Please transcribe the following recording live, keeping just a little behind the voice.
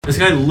This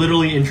guy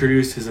literally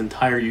introduced his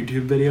entire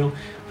YouTube video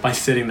by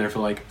sitting there for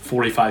like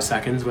 45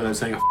 seconds without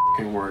saying a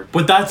fucking word.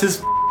 But that's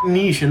his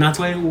niche, and that's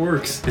why it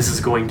works. This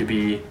is going to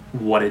be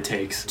what it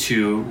takes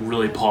to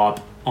really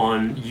pop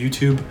on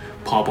YouTube,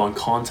 pop on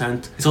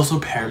content. It's also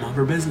paramount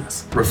for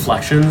business.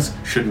 Reflections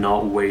should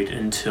not wait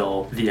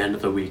until the end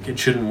of the week. It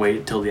shouldn't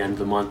wait till the end of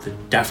the month.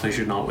 It definitely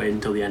should not wait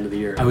until the end of the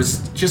year. I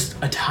was just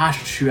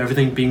attached to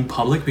everything being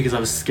public because I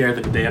was scared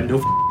that they have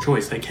no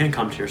choice. They can't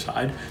come to your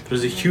side.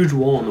 There's a huge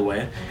wall in the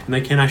way, and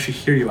they can't actually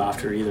hear you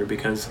after either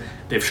because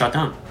they've shut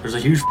down. There's a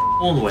huge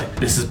wall in the way.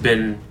 This has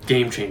been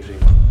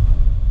game-changing.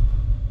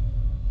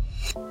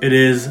 It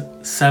is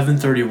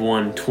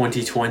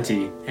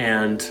 7/31/2020,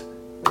 and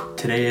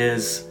today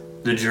is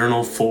the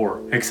Journal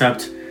 4,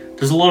 except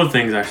there's a lot of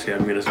things actually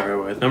I'm going to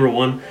start with. Number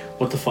one,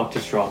 what the fuck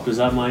just dropped? Was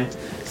that my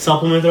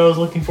supplement that I was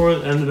looking for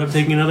that ended up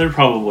taking another?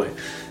 Probably.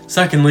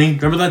 Secondly,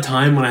 remember that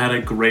time when I had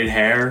a great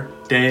hair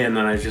day and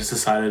then I just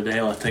decided,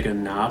 hey, let's take a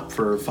nap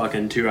for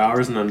fucking 2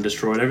 hours and then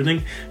destroyed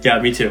everything? Yeah,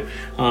 me too.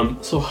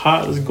 So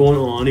hot is going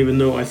on, even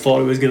though I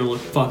thought it was going to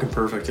look fucking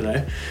perfect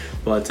today.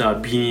 But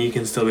beanie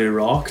can still be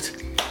rocked.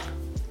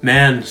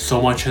 Man,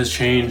 so much has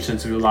changed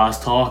since we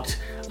last talked.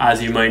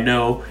 As you might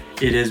know,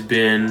 it has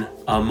been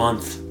a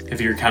month, if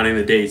you're counting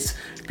the dates,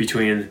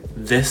 between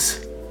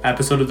this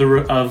episode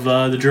of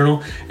the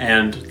journal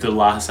and the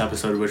last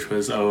episode, which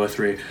was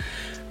 003.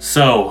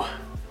 So,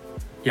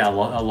 yeah, a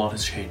lot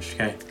has changed,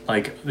 okay?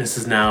 Like, this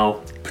is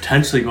now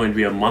potentially going to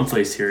be a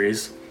monthly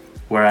series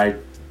where I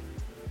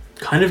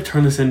kind of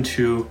turn this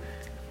into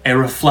a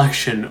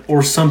reflection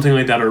or something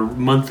like that, or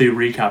monthly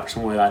recap or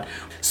something like that.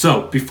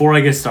 So, before I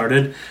get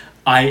started,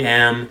 I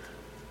am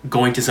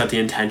going to set the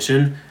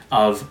intention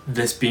of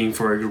this being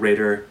for a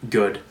greater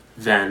good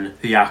than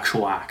the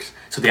actual act.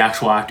 So the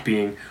actual act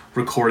being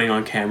recording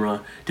on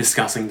camera,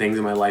 discussing things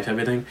in my life,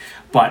 everything.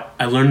 But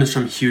I learned this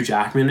from Hugh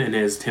Jackman in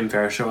his Tim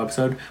Ferriss Show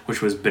episode,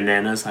 which was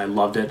bananas. I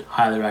loved it,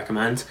 highly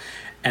recommend.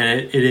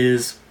 And it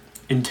is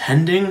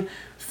intending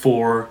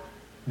for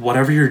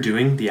whatever you're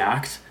doing, the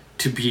act,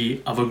 to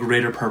be of a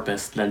greater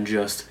purpose than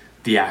just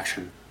the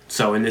action.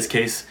 So in this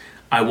case,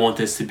 I want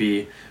this to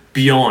be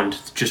beyond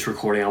just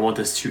recording. I want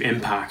this to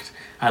impact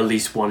at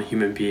least one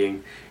human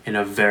being in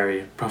a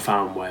very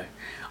profound way.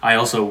 I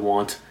also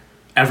want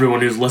everyone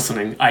who's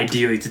listening,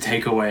 ideally, to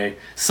take away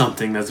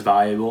something that's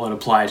valuable and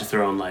apply it to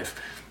their own life.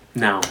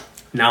 Now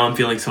I'm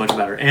feeling so much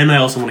better. And I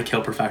also want to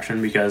kill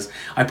perfection because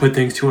I put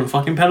things too on a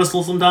fucking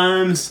pedestal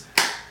sometimes.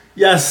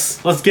 Yes,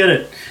 let's get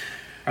it.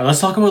 All right, let's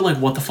talk about like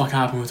what the fuck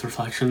happened with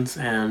reflections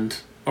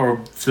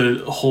or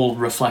the whole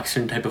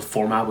reflection type of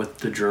format with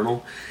the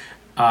journal.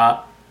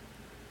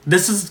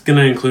 This is going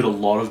to include a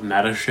lot of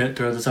meta shit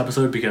throughout this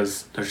episode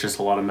because there's just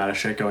a lot of meta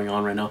shit going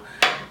on right now.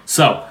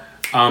 So,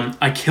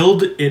 I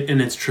killed it in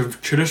its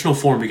traditional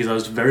form because I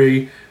was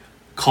very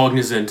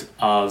cognizant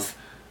of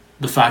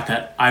the fact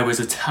that I was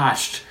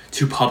attached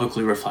to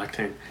publicly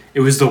reflecting. It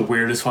was the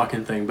weirdest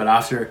fucking thing, but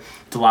after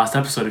the last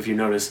episode, if you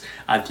notice,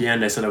 at the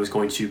end I said I was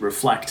going to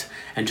reflect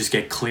and just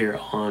get clear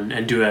on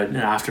and do an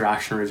after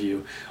action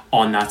review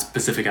on that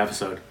specific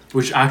episode,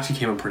 which actually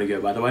came out pretty good,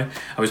 by the way.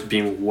 I was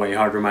being way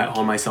harder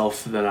on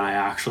myself than I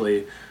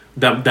actually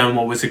than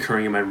what was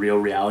occurring in my real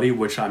reality,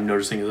 which I'm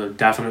noticing is a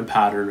definite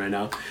pattern right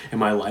now in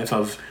my life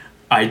of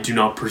I do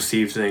not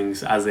perceive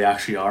things as they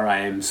actually are. I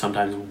am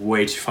sometimes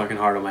way too fucking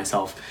hard on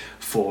myself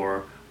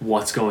for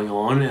what's going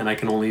on, and I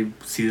can only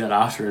see that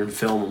after in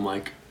film. I'm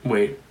like,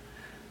 wait,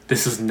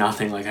 this is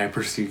nothing like I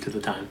perceived at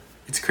the time.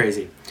 It's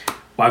crazy.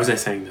 Why was I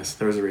saying this?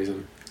 There was a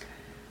reason.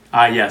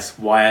 Yes,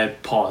 why I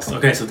paused.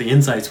 Okay, so the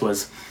insights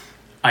was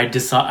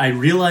I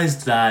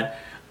realized that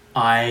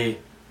I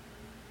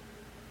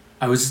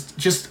was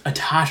just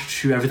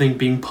attached to everything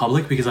being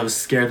public because I was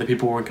scared that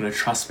people weren't going to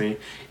trust me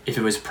if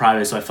it was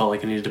private, so I felt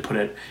like I needed to put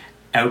it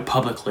out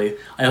publicly.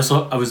 I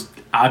was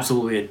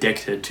absolutely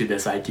addicted to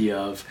this idea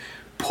of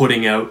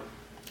putting out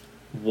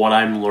what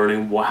I'm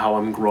learning, how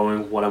I'm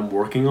growing, what I'm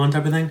working on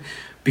type of thing,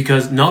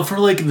 because not for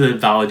like the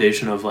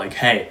validation of like,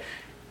 hey,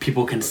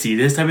 people can see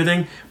this type of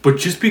thing, but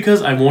just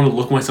because I want to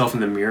look myself in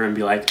the mirror and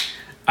be like,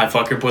 I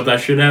fucking put that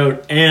shit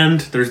out.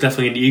 And there's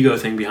definitely an ego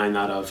thing behind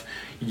that of,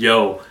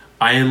 yo,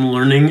 I am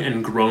learning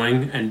and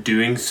growing and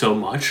doing so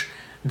much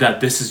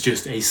that this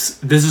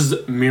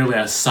is merely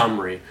a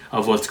summary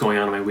of what's going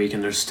on in my week,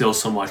 and there's still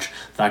so much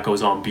that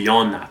goes on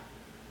beyond that.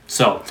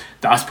 So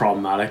that's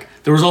problematic.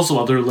 There was also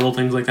other little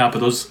things like that, but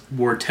those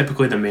were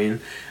typically the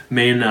main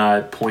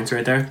points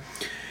right there.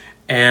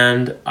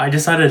 And I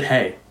decided,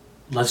 hey,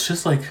 let's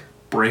just like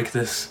break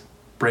this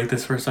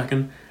for a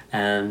second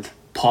and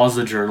pause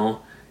the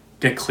journal,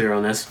 get clear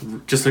on this.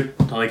 Just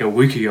like a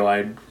week ago,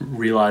 I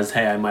realized,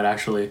 hey, I might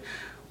actually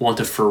want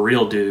to for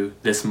real do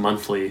this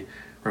monthly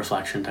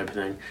reflection type of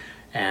thing.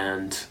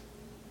 And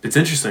it's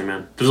interesting,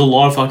 man. There's a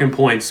lot of fucking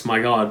points, my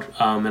god.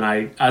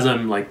 And as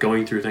I'm like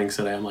going through things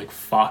today, I'm like,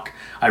 fuck,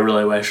 I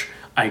really wish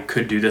I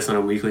could do this on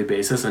a weekly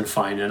basis and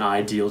find an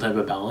ideal type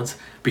of balance,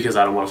 because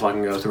I don't want to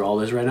fucking go through all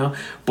this right now.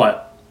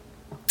 But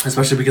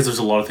especially because there's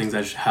a lot of things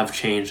that have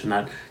changed, and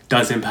that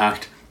does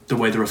impact the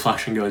way the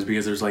reflection goes,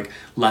 because there's like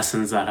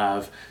lessons that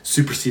have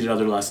superseded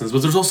other lessons,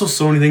 but there's also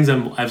so many things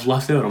I've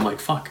left out. I'm like,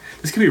 fuck,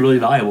 this could be really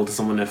valuable to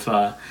someone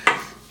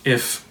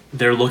if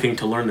they're looking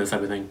to learn this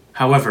type of thing.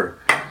 However,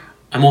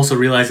 I'm also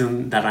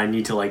realizing that I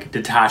need to like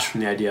detach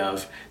from the idea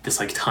of this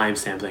like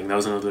timestamp thing. That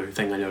was another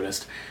thing I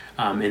noticed,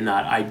 in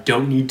that I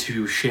don't need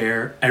to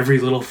share every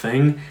little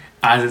thing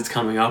as it's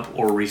coming up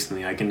or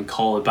recently. I can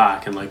call it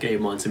back in like 8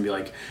 months and be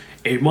like,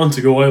 8 months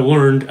ago I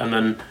learned, and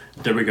then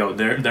there we go.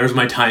 There's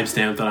my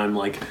timestamp that I'm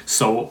like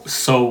so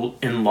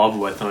in love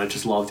with, and I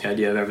just love the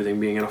idea of everything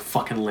being in a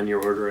fucking linear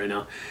order right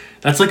now.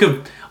 That's like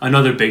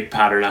another big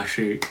pattern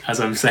actually, as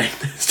I'm saying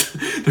this.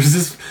 There's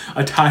this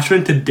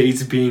attachment to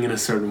dates being in a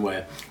certain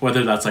way,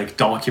 whether that's like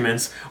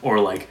documents or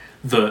like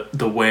the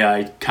way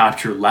I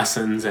capture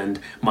lessons and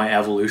my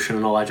evolution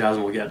and all that jazz,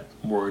 and we'll get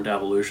more into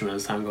evolution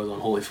as time goes on.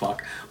 Holy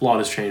fuck, a lot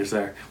has changed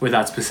there. With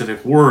that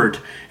specific word,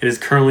 it is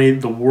currently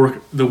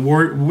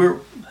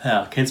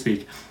can't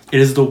speak. It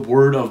is the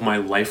word of my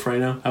life right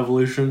now,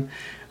 evolution.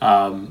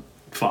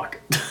 Fuck.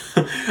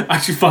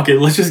 Actually, fuck it.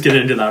 Let's just get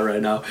into that right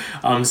now.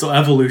 So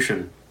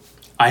evolution.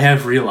 I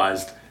have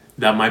realized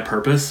that my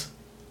purpose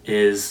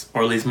is,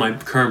 or at least my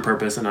current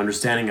purpose and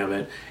understanding of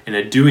it in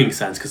a doing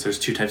sense, because there's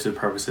two types of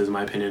purposes in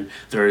my opinion.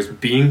 There is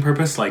being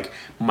purpose, like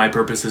my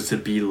purpose is to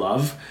be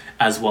love,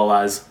 as well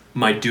as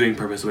my doing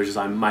purpose, which is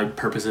my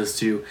purpose is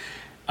to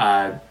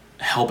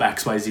help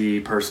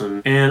XYZ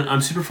person. And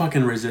I'm super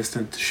fucking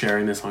resistant to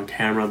sharing this on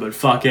camera, but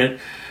fuck it.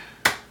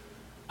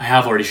 I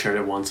have already shared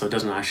it once, so it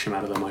doesn't actually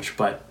matter that much.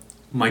 But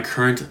my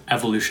current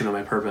evolution of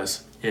my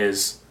purpose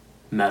is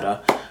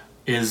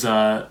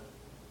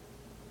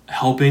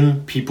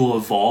helping people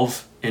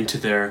evolve into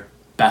their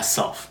best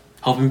self.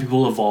 Helping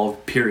people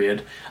evolve,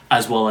 period,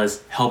 as well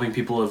as helping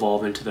people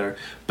evolve into their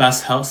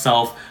best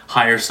self,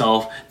 higher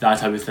self, that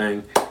type of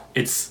thing.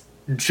 It's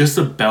just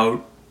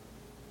about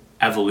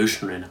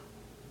evolution right now.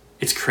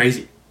 It's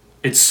crazy.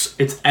 It's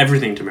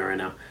everything to me right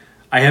now.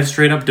 I have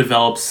straight up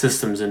developed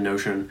systems in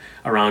Notion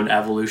around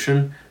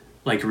evolution,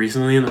 like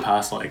recently in the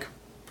past like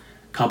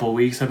couple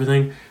weeks type of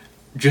thing,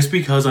 just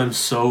because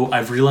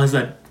I've realized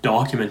that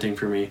documenting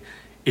for me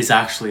is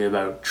actually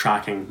about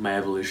tracking my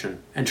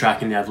evolution and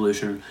tracking the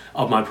evolution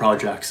of my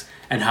projects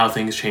and how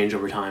things change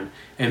over time,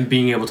 and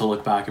being able to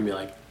look back and be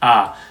like,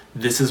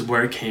 this is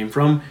where it came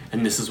from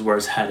and this is where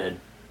it's headed.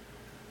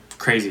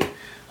 Crazy.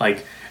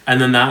 Like, and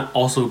then that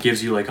also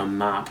gives you like a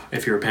map,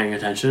 if you're paying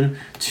attention,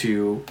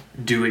 to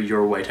do it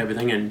your way type of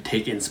thing and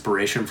take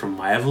inspiration from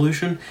my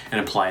evolution and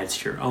apply it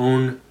to your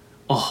own.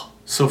 Oh,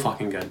 so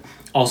fucking good.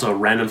 Also,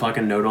 random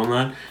fucking note on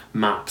that,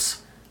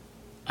 maps.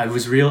 I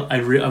was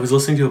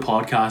listening to a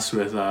podcast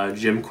with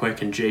Jim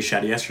Quick and Jay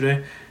Shetty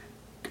yesterday.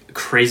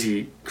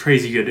 Crazy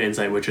good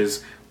insight, which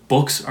is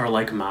books are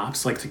like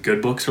maps, like the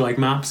good books are like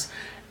maps,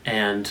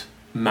 and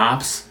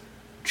maps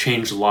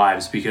change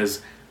lives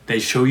because they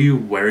show you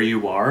where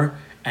you are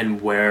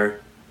and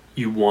where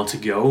you want to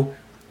go,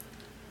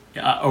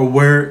 or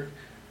where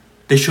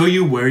they show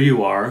you where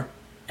you are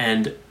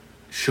and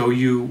show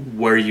you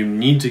where you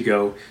need to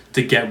go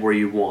to get where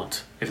you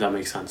want, if that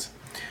makes sense.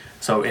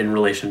 So in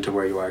relation to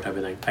where you are type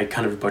of thing. I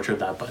kind of butchered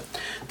that, but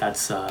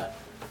that's a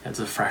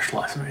fresh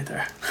lesson right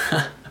there.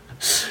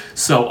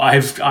 So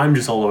I'm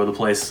just all over the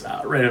place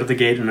right out of the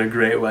gate in a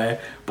great way,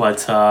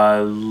 but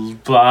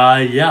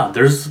yeah,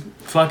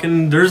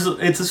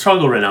 it's a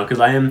struggle right now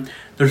because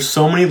there's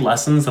so many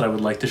lessons that I would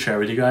like to share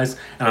with you guys,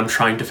 and I'm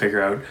trying to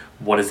figure out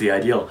what is the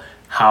ideal,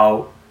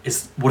 what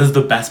is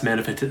the best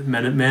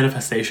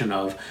manifestation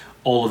of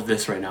all of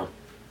this right now.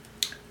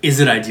 Is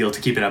it ideal to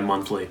keep it at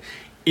monthly?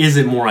 Is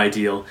it more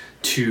ideal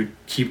to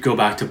go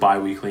back to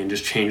bi-weekly and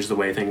just change the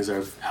way things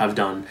have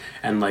done?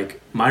 And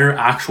like my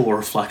actual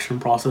reflection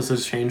process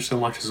has changed so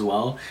much as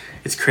well.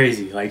 It's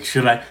crazy. Like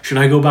should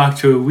I go back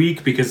to a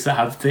week because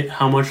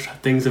how much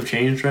things have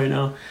changed right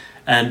now?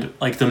 And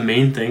like the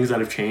main things that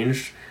have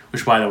changed,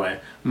 which by the way,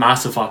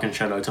 massive fucking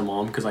shout out to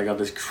mom, because I got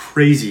this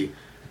crazy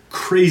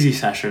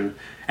session,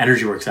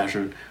 energy work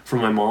session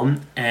from my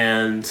mom,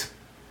 and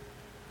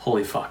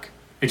holy fuck,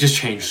 it just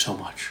changed so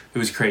much. It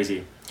was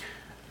crazy.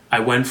 I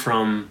went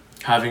from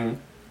having an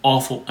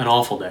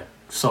awful day,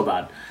 so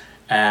bad,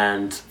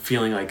 and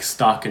feeling like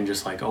stuck and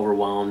just like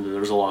overwhelmed, and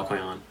there was a lot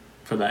going on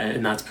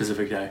in that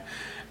specific day.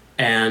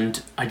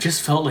 And I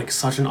just felt like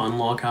such an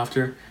unlock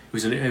after.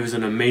 It was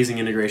an amazing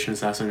integration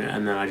session,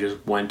 and then I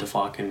just went to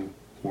fucking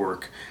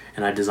work,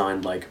 and I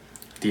designed like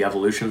the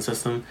evolution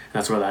system, and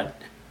that's where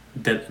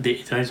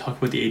did I talk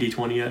about the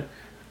 80-20 yet?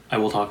 I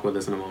will talk about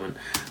this in a moment.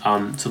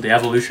 So the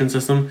evolution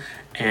system,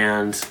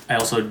 and I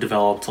also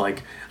developed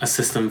like a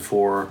system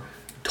for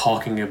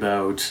talking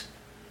about,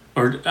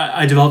 or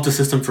I developed a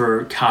system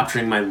for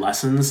capturing my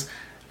lessons,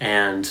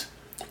 and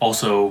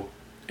also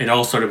it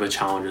all started with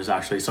challenges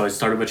actually. So I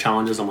started with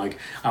challenges. I'm like,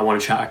 I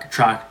want to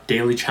track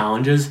daily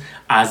challenges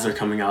as they're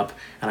coming up,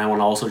 and I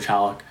want to also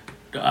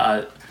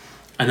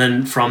and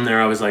then from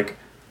there I was like,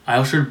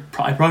 I'm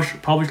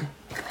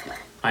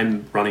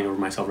running over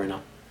myself right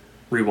now.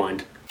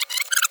 Rewind.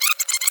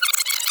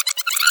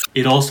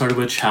 It all started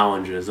with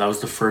challenges. That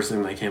was the first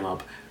thing that came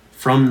up.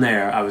 from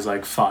there, I was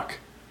like, fuck,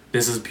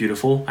 this is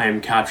beautiful. I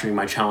am capturing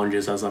my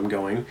challenges as I'm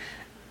going.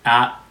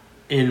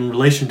 In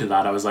relation to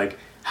that, I was like,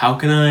 how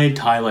can I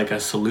tie like a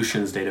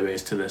solutions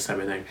database to this type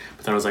of thing?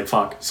 But then I was like,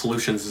 fuck,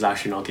 solutions is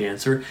actually not the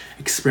answer.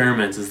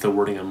 Experiments is the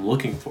wording I'm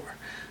looking for.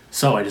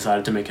 So I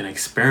decided to make an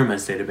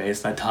experiments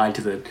database that tied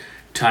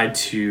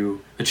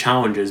to the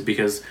challenges,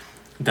 because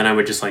then I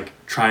would just like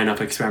try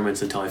enough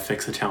experiments until I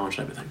fix the challenge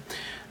type of thing.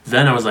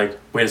 Then I was like,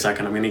 wait a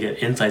second, I'm going to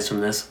get insights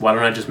from this. Why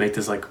don't I just make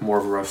this like more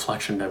of a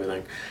reflection type of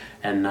thing?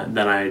 And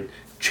then I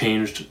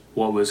changed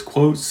what was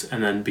quotes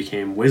and then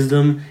became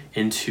wisdom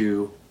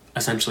into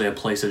essentially a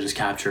place to just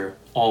capture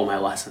all my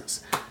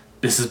lessons.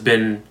 This has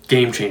been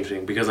game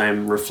changing because I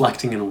am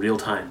reflecting in real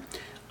time.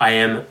 I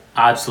am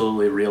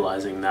absolutely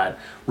realizing that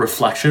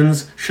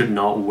reflections should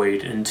not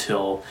wait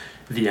until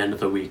the end of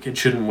the week. It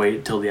shouldn't wait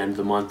until the end of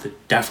the month.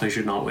 It definitely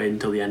should not wait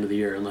until the end of the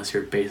year unless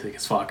you're basic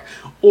as fuck.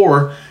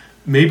 Or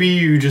maybe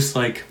you just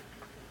like,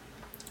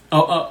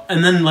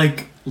 and then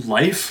like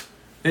life,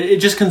 it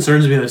just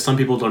concerns me that some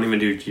people don't even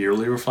do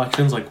yearly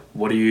reflections. Like,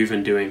 what are you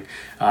even doing?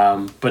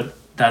 But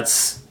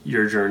that's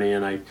your journey,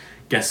 and I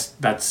guess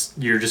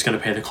you're just going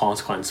to pay the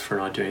consequence for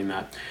not doing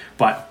that.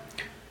 But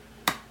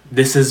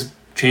this has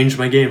changed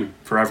my game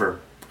forever.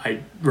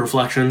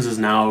 Reflections is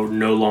now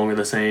no longer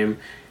the same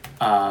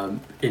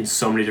in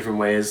so many different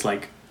ways.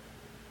 Like,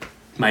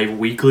 my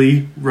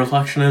weekly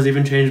reflection has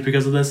even changed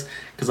because of this,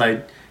 because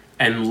I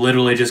am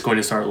literally just going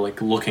to start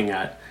like looking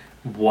at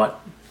what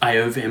I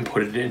have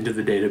inputted into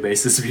the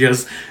databases,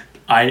 because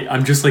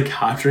I'm just like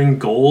capturing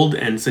gold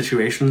and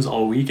situations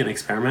all week and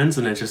experiments,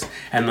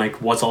 and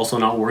like what's also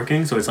not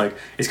working. So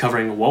it's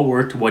covering what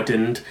worked, what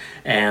didn't,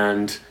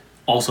 and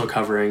also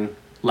covering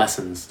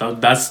lessons.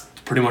 That's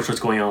pretty much what's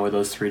going on with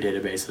those 3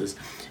 databases,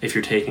 if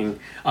you're taking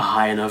a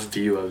high enough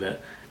view of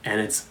it. And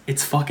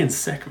it's fucking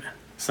sick, man.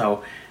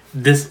 So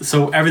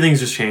everything's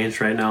just changed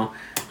right now.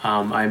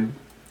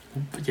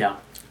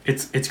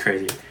 It's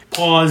crazy.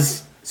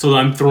 Pause. So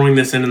I'm throwing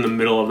this in the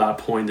middle of that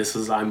point.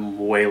 I'm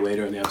way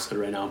later in the episode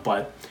right now,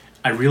 but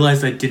I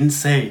realized I didn't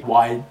say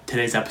why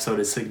today's episode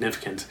is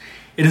significant.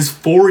 It is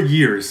 4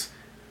 years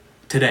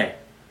today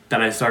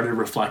that I started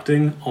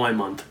reflecting on my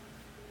month.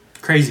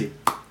 Crazy.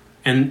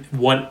 And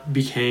what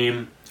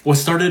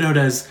started out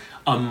as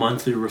a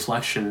monthly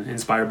reflection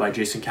inspired by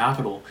Jason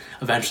Capital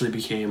eventually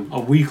became a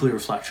weekly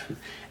reflection,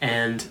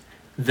 and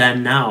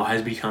then now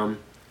has become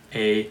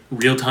a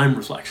real-time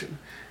reflection.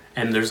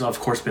 And there's of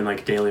course been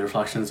like daily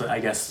reflections, I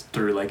guess,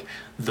 through like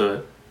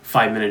the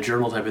 5-minute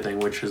journal type of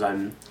thing, which is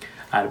I'm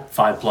at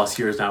 5+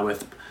 years now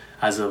with,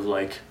 as of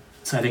like,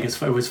 so I think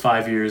it was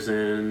 5 years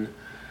in,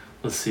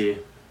 let's see,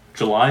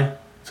 July,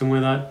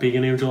 something like that,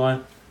 beginning of July.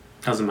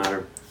 Doesn't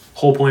matter.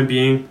 Whole point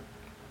being,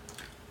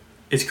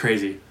 it's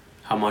crazy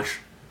how much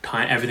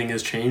time everything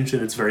has changed,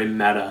 and it's very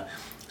meta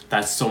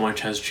that so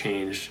much has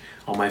changed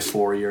on my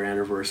 4-year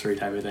anniversary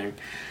type of thing.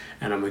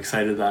 And I'm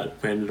excited that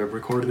we ended up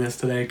recording this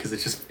today, because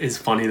it's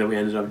funny that we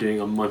ended up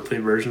doing a monthly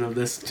version of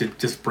this to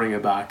just bring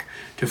it back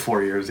to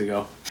 4 years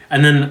ago.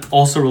 And then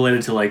also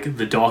related to like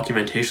the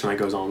documentation that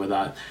goes on with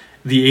that,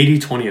 the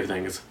 80-20 of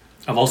things.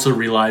 I've also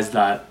realized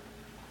that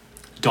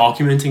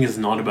documenting is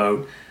not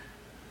about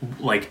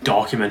like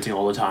documenting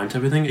all the time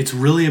type of thing. It's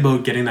really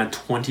about getting that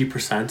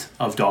 20%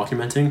 of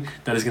documenting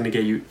that is going to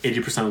get you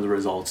 80% of the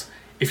results.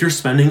 If you're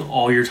spending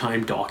all your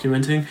time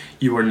documenting,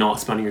 you are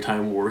not spending your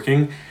time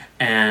working,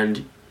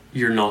 and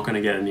you're not going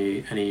to get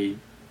any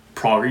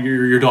progress.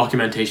 Your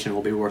documentation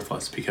will be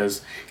worthless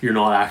because you're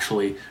not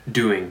actually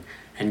doing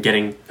and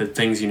getting the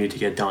things you need to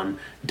get done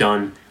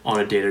on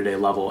a day-to-day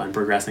level and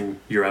progressing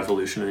your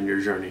evolution and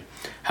your journey.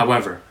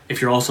 However,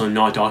 if you're also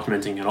not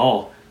documenting at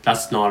all,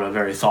 that's not a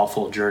very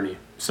thoughtful journey.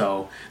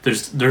 So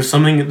there's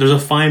a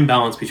fine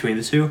balance between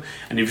the two,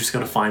 and you've just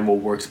got to find what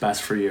works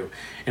best for you.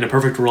 In a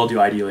perfect world,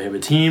 you ideally have a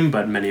team,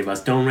 but many of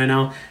us don't right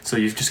now. So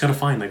you've just got to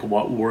find like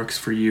what works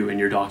for you in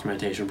your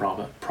documentation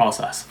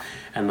process.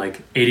 And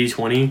like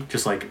 80-20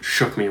 just like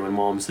shook me when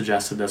Mom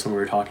suggested this when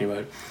we were talking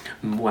about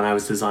when I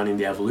was designing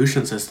the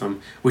evolution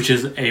system, which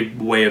is a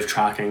way of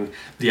tracking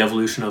the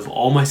evolution of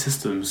all my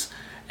systems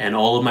and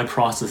all of my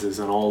processes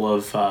and all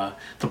of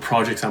the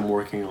projects I'm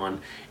working on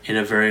in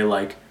a very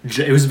like,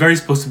 it was very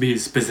supposed to be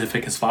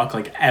specific as fuck,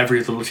 like every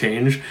little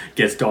change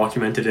gets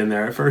documented in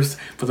there at first,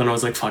 but then I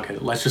was like, fuck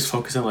it, let's just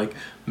focus on like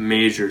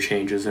major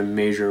changes and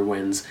major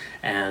wins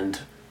and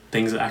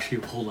things that actually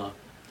pulled up.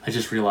 I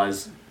just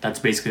realized that's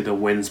basically the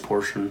wins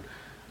portion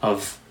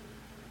of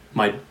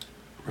my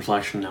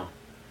reflection now.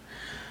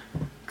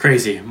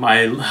 Crazy.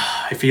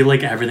 I feel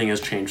like everything has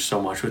changed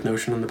so much with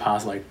Notion in the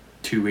past like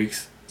 2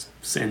 weeks.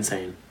 It's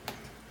insane.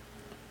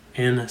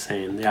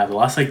 Yeah, the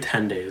last like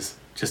 10 days,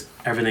 just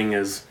everything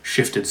has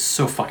shifted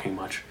so fucking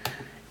much.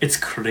 It's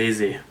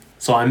crazy.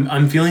 So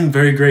I'm feeling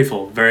very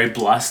grateful, very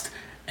blessed.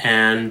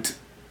 And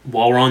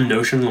while we're on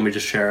Notion, let me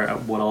just share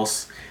what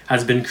else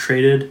has been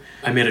created.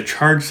 I made a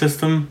charge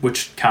system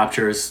which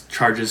captures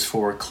charges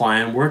for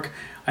client work.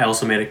 I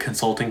also made a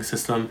consulting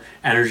system,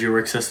 energy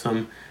work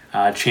system,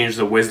 changed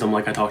the wisdom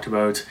like I talked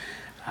about.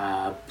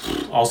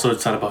 Also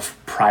set up a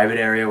private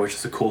area, which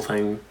is a cool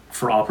thing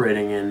for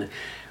operating in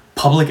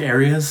public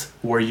areas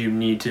where you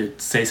need to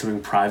say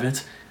something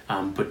private,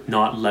 but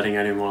not letting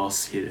anyone else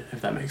see it,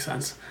 if that makes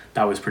sense.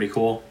 That was pretty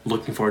cool.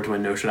 Looking forward to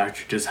when Notion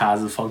actually just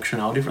has the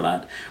functionality for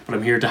that, but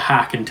I'm here to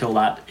hack until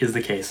that is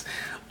the case.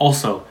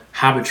 Also,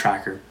 habit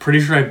tracker. Pretty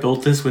sure I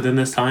built this within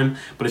this time,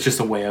 but it's just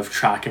a way of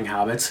tracking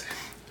habits,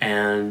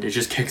 and it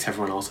just kicks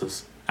everyone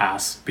else's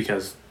ass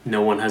because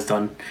no one has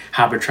done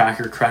habit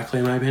tracker correctly,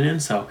 in my opinion.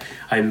 So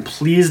I'm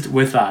pleased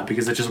with that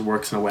because it just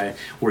works in a way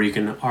where you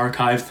can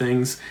archive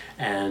things,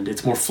 and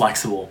it's more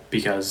flexible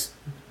because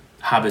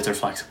habits are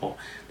flexible.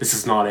 This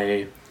is not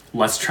a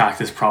let's track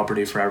this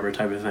property forever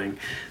type of thing.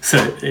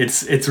 So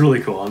it's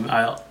really cool.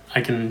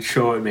 I can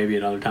show it maybe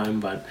another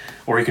time,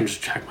 or you can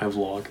just check my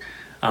vlog.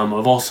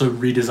 I've also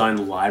redesigned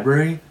the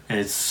library, and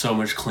it's so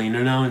much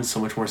cleaner now and so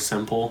much more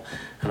simple,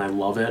 and I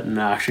love it, and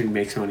it actually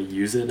makes me want to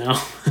use it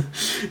now.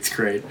 It's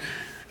great.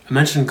 I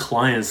mentioned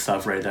client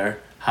stuff right there.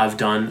 I've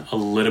done a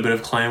little bit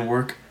of client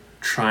work,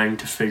 trying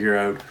to figure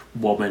out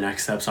what my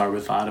next steps are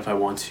with that, if I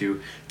want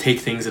to take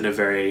things in a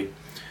very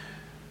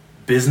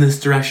business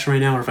direction right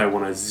now, or if I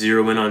want to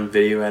zero in on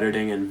video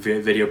editing and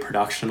video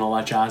production, all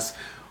that jazz,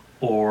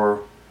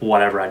 or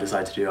whatever I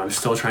decide to do. I'm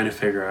still trying to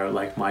figure out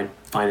like my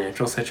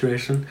financial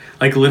situation.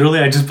 Like literally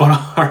I just bought a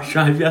hard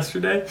drive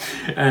yesterday,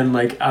 and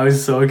like I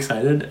was so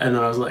excited, and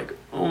then I was like,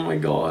 oh my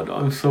god,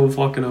 I'm so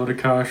fucking out of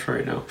cash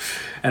right now.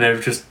 And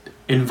I've just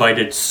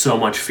invited so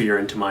much fear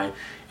into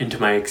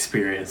my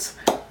experience,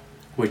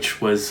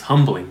 which was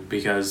humbling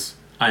because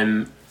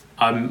I'm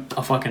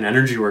a fucking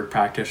energy work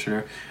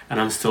practitioner and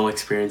I'm still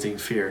experiencing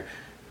fear.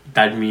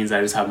 That means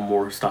I just have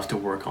more stuff to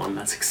work on.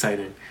 That's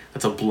exciting.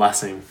 That's a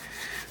blessing.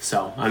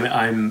 So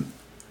I'm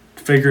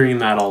figuring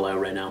that all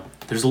out right now.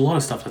 There's a lot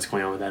of stuff that's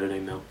going on with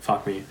editing though.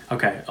 Fuck me.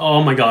 Okay.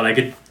 Oh my god, I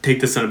could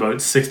take this in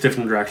about 6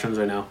 different directions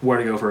right now. Where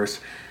to go first?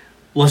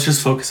 Let's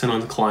just focus in on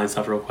the client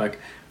stuff real quick.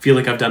 Feel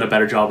like I've done a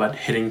better job at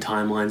hitting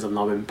timelines. I've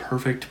not been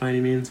perfect by any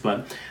means,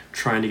 but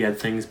trying to get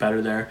things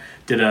better there.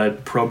 Did a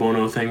pro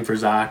bono thing for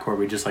Zach where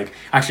we just like,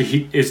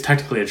 actually it's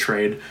technically a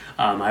trade.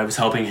 I was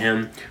helping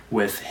him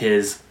with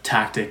his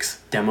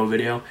tactics demo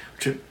video,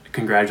 which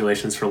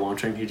congratulations for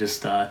launching. He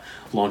just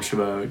launched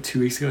about 2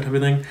 weeks ago type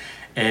of thing.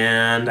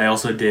 And I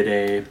also did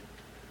a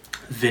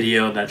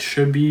video that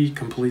should be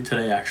complete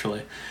today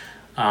actually,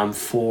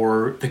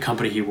 for the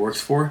company he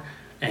works for,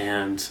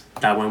 and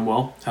that went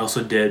well. I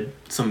also did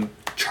some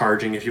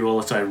charging, if you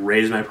will, so I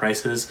raised my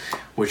prices,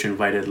 which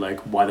invited like,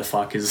 why the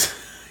fuck is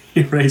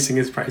he raising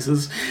his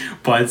prices?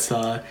 But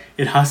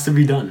it has to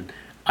be done.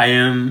 I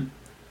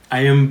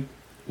am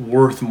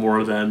worth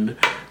more than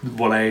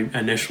what I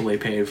initially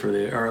paid for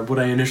or what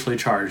I initially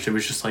charged. It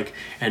was just like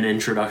an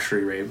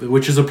introductory rate,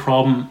 which is a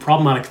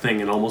problematic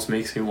thing, and almost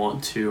makes me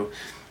want to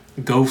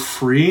go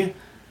free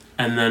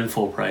and then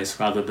full price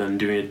rather than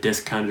doing a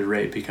discounted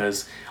rate,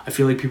 because I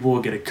feel like people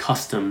will get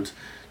accustomed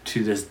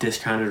to this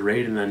discounted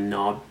rate and then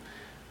not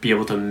be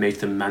able to make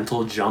the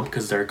mental jump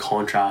because their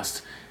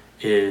contrast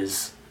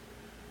is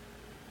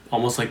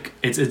almost like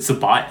it's a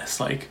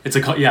bias. Like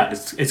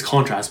it's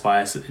contrast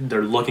bias.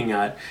 They're looking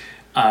at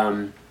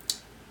it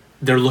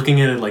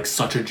like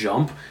such a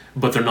jump,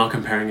 but they're not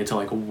comparing it to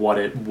like what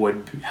it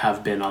would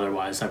have been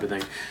otherwise type of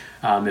thing.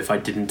 If I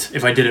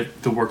did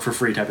it the work for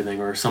free type of thing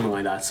or something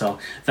like that. So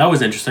that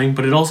was interesting,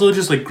 but it also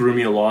just like grew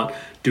me a lot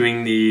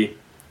doing the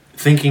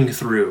thinking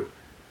through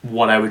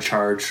what I would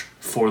charge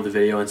for the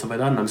video and stuff like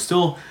that. And I'm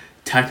still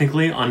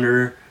technically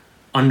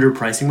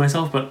underpricing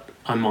myself, but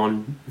I'm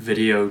on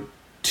video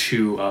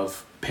 2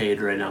 of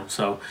paid right now.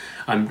 So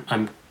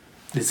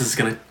this is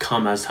gonna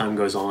come as time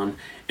goes on.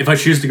 If I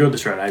choose to go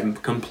this route, I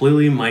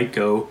completely might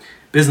go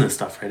business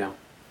stuff right now.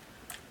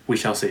 We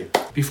shall see.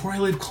 Before I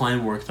leave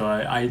client work though,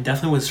 I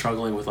definitely was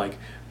struggling with like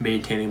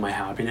maintaining my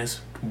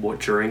happiness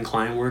during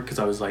client work, because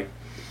I was like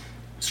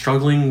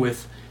struggling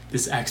with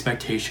this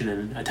expectation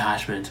and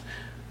attachment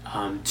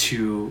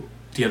to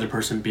the other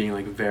person being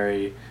like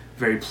very,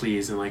 very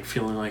pleased, and like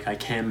feeling like I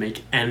can't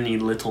make any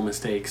little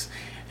mistakes,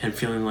 and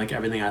feeling like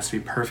everything has to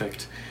be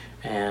perfect.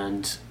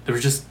 And there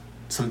was just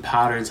some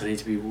patterns I need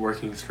to be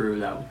working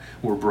through that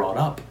were brought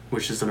up,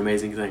 which is an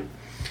amazing thing.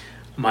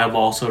 I've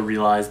also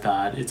realized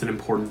that it's an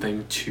important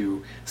thing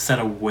to set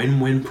a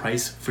win-win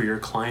price for your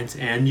clients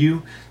and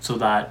you, so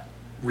that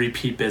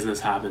repeat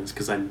business happens,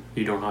 because then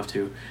you don't have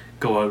to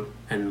go out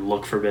and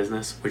look for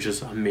business, which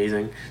is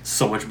amazing.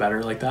 So much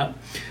better like that.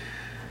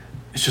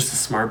 It's just a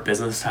smart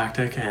business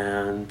tactic,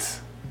 and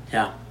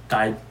yeah,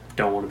 I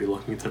don't want to be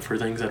looking for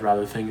things. I'd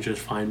rather things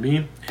just find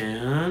me,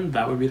 and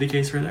that would be the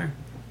case right there.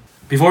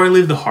 Before I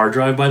leave the hard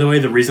drive, by the way,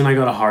 the reason I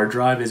got a hard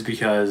drive is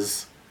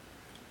because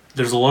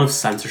there's a lot of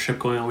censorship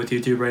going on with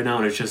YouTube right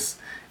now, and it's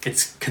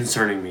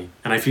concerning me.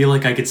 And I feel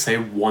like I could say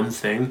one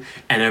thing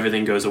and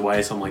everything goes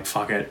away, so I'm like,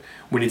 fuck it,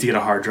 we need to get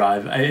a hard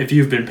drive. If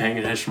you've been paying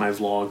attention to my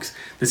vlogs,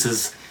 this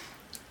is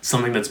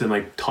something that's been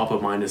like top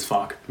of mind as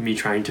fuck, me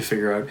trying to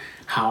figure out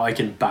how I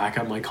can back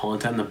up my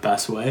content in the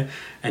best way.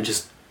 And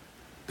just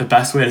the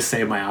best way to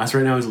save my ass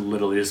right now is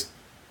literally just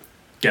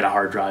get a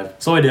hard drive.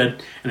 So I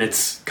did, and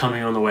it's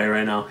coming on the way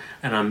right now,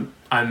 and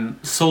I'm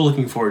so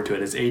looking forward to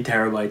it. It's 8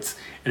 terabytes,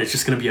 and it's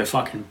just gonna be a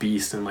fucking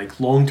beast. And like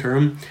long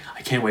term,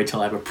 I can't wait till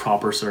I have a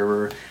proper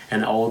server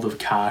and all the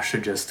cache to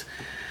just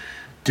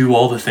do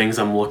all the things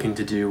I'm looking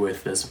to do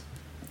with this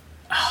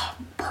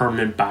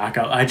permanent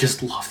backup. I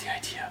just love the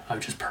idea of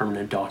just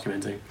permanent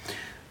documenting.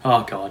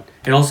 Oh god.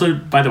 It also,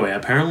 by the way,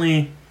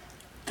 apparently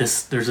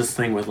there's this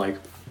thing with like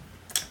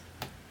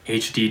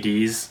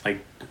HDDs,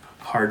 like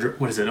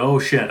what is it? Oh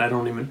shit, I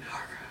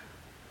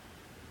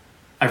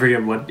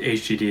forget what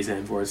HDD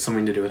stand for. It's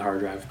something to do with hard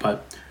drive,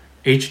 but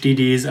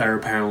HDDs are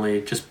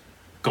apparently just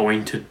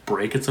going to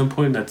break at some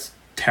point. That's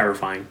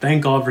terrifying.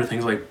 Thank God for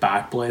things like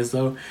Backblaze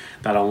though,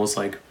 that almost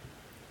like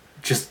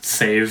just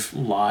save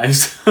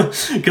lives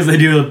because they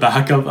do a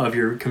backup of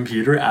your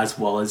computer as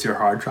well as your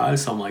hard drive.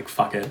 So I'm like,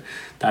 fuck it.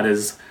 That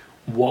is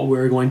what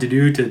we're going to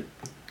do to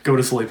go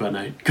to sleep at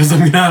night, because I'm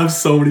gonna have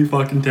so many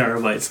fucking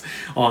terabytes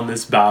on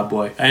this bad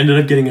boy. I ended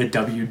up getting a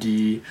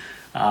WD,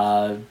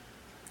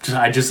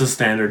 just a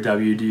standard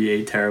WD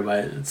 8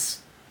 terabyte.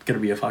 It's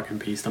gonna be a fucking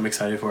beast. I'm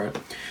excited for it.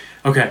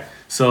 Okay,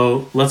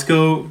 so let's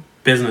go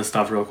business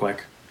stuff real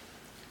quick.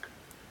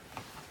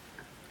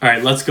 All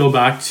right, let's go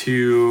back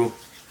to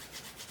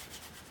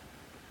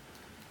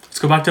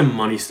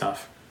money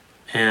stuff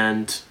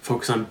and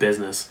focus on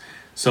business.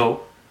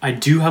 So I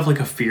do have like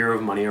a fear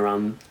of money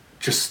around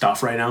just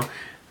stuff right now,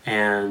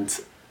 and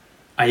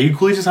I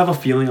equally just have a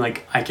feeling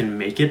like I can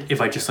make it if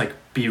I just like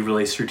be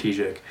really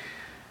strategic.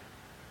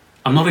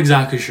 I'm not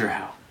exactly sure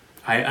how.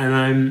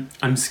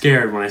 I'm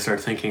scared when I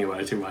start thinking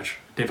about it too much,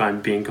 if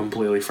I'm being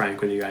completely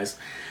frank with you guys.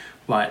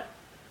 But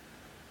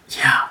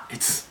yeah,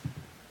 it's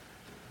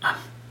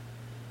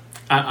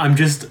I'm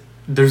just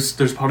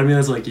there's part of me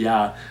that's like,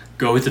 yeah,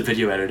 go with the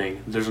video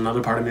editing. There's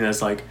another part of me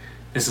that's like,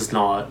 this is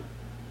not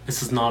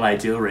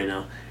ideal right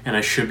now, and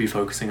I should be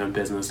focusing on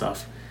business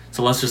stuff.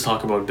 So let's just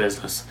talk about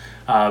business.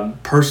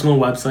 Personal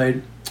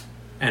website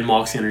and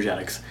Moxie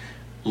Energetics.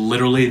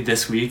 Literally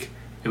this week,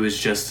 it was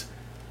just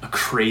a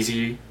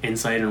crazy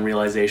insight and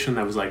realization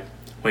that was like,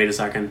 wait a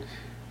second,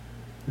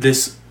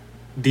 these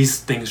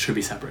things should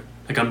be separate.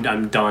 Like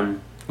I'm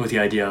done with the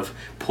idea of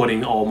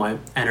putting all my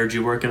energy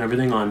work and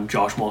everything on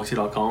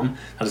joshmoxie.com.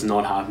 That is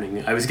not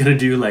happening. I was gonna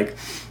do like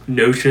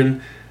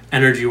Notion,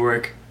 energy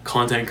work,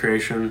 content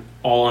creation,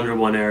 all under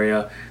one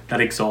area.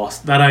 That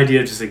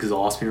idea just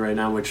exhausts me right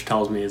now, which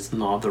tells me it's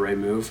not the right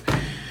move.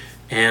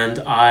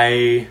 And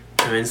I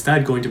am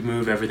instead going to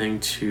move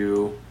everything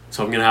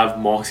so I'm going to have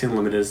Moxie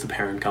Unlimited as the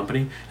parent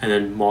company, and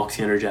then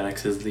Moxie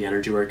Energetics is the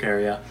energy work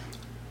area.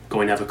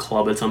 Going to have a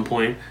club at some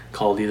point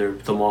called either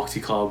the Moxie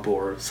Club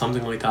or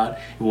something like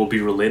that. It will be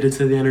related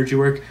to the energy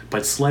work,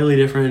 but slightly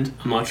different.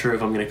 I'm not sure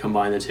if I'm going to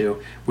combine the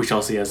two. We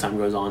shall see as time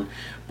goes on.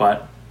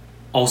 But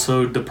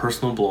also the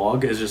personal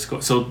blog is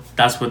just so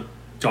that's what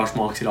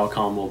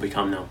joshmoxie.com will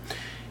become now.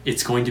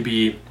 It's going to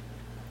be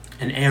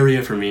an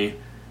area for me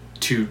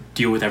to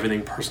deal with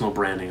everything personal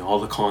branding, all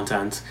the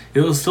content.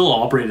 It will still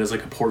operate as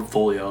like a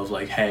portfolio of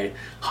like, hey,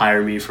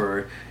 hire me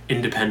for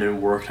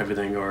independent work,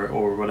 everything,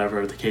 or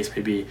whatever the case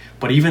may be.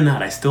 But even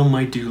that, I still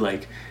might do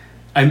like,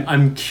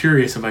 I'm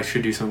curious if I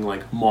should do something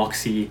like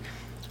Moxie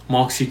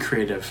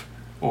Creative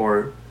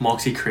or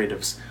Moxie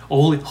Creatives.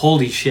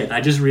 Holy shit,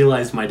 I just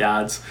realized my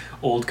dad's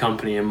old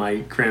company and my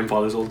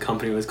grandfather's old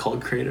company was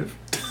called Creative.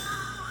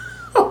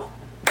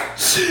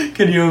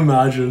 Can you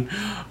imagine?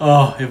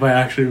 Oh, if I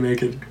actually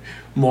make it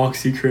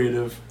Moxie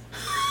Creative.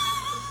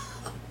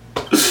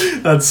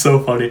 That's so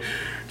funny.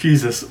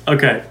 Jesus.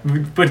 Okay,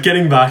 but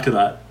getting back to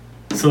that.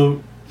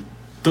 So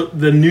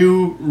the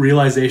new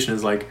realization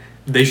is like,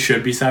 they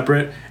should be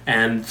separate,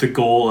 and the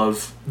goal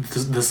of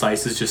the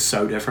sites is just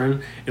so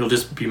different. It'll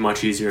just be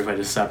much easier if I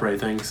just separate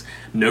things.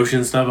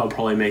 Notion stuff, I'll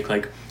probably make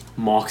like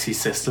Moxie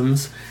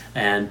Systems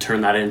and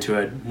turn that into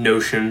a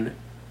Notion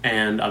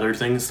and other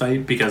things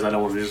site, because I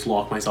don't want to just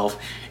lock myself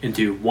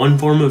into one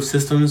form of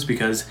systems,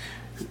 because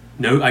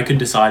I could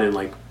decide in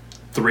like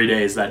 3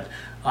 days that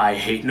I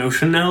hate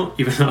Notion now,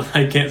 even though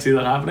I can't see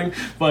that happening.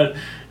 But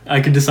I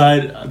could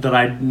decide that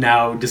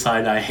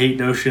I hate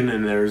Notion,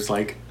 and there's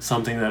like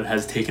something that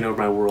has taken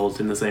over my world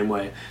in the same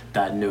way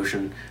that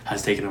Notion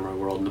has taken over my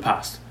world in the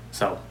past.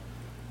 So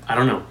I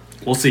don't know.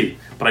 We'll see.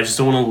 But I just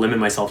don't want to limit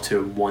myself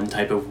to one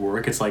type of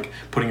work. It's like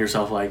putting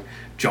yourself like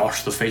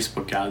Josh the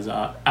Facebook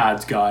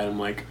ads guy. I'm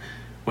like,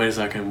 wait a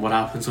second, what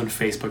happens when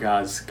Facebook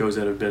ads goes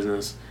out of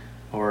business?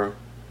 Or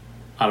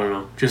I don't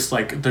know. Just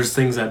like there's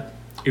things that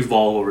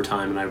evolve over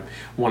time, and I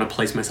want to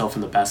place myself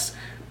in the best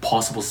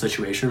possible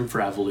situation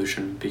for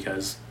evolution,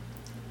 because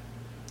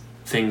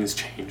things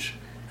change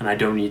and I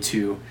don't need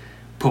to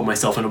put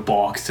myself in a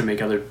box to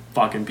make other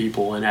fucking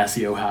people and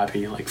SEO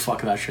happy. Like,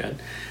 fuck that shit.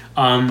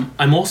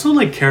 I'm also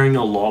like caring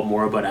a lot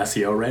more about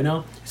SEO right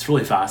now. It's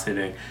really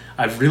fascinating.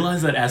 I've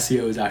realized that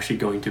SEO is actually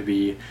going to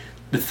be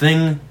the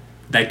thing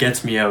that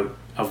gets me out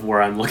of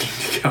where I'm looking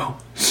to go,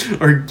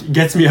 or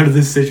gets me out of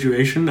this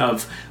situation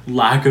of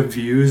lack of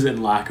views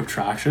and lack of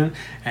traction,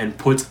 and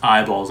puts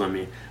eyeballs on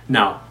me.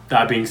 Now,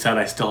 that being said,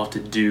 I still have to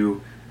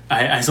do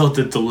I still have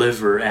to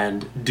deliver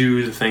and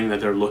do the thing that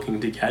they're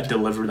looking to get,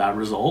 deliver that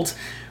result.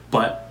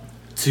 But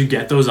to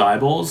get those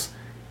eyeballs,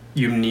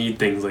 you need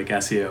things like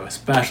SEO,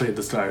 especially at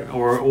the start.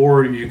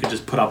 Or you could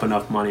just put up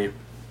enough money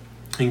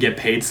and get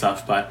paid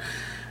stuff. But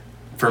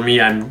for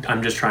me,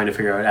 I'm just trying to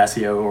figure out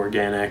SEO,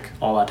 organic,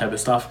 all that type of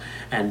stuff,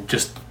 and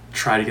just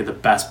try to get the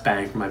best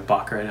bang for my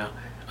buck right now.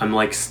 I'm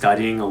like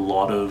studying a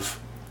lot of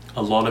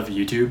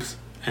YouTubes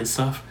and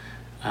stuff.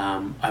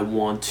 I'm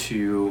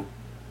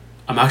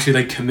actually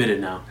like committed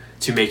now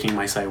to making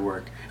my site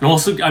work. And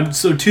also,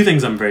 so two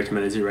things I'm very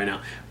committed to right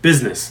now: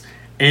 business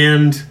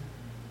and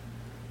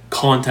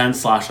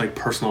content / like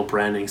personal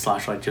branding /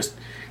 like just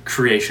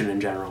creation in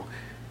general.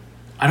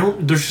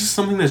 There's just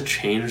something that's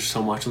changed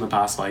so much in the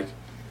past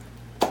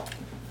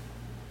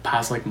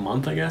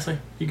month, I guess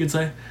you could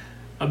say.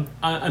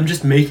 I'm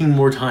just making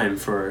more time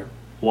for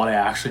what I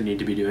actually need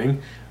to be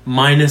doing.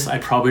 Minus,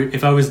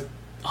 if I was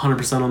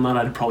 100% on that,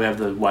 I'd probably have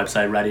the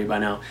website ready by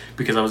now,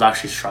 because I was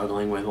actually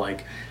struggling with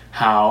like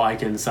how I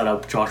can set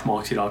up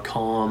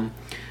joshmoxie.com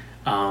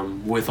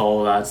with all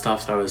of that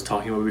stuff that I was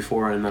talking about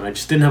before, and then I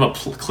just didn't have a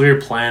clear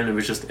plan.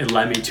 It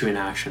led me to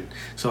inaction.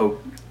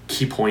 So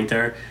key point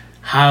there: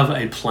 have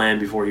a plan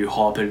before you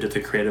hop into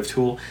the creative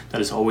tool. That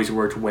has always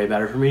worked way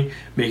better for me,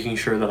 making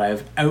sure that I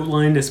have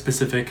outlined a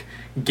specific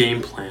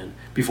game plan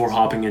before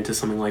hopping into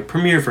something like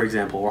Premiere, for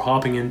example, or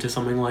hopping into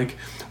something like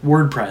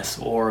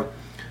WordPress or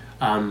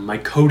my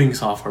coding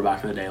software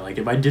back in the day. Like,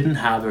 if I didn't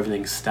have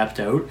everything stepped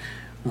out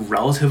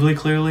relatively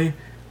clearly,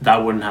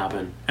 that wouldn't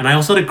happen. And I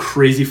also had a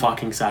crazy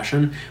fucking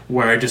session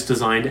where I just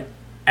designed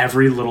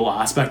every little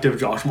aspect of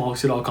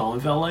joshmoxie.com,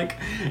 it felt like,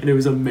 and it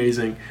was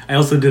amazing. I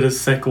also did a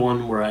sick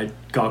one where I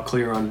got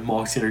clear on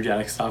Moxie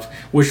energetic stuff,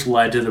 which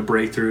led to the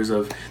breakthroughs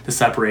of the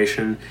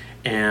separation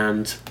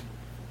and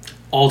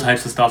all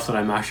types of stuff that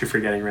I'm actually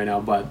forgetting right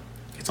now, but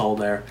it's all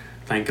there,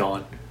 thank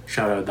God.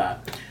 Shout out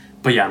that.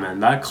 But yeah,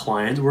 man, that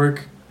client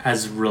work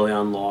has really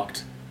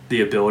unlocked the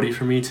ability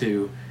for me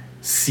to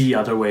see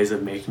other ways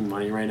of making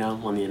money right now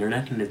on the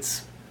internet, and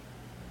it's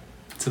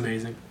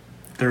amazing.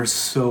 There are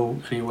so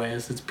many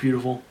ways. It's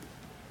beautiful.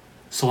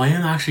 So I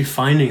am actually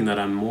finding that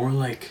I'm more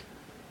like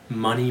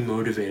money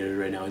motivated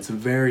right now. It's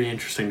very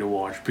interesting to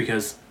watch,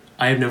 because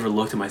I have never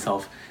looked at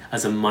myself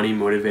as a money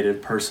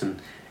motivated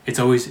person. It's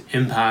always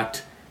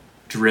impact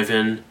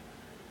driven,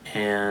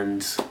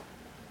 and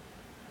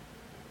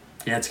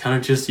yeah, it's kind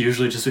of just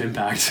usually just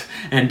impact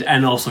and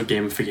also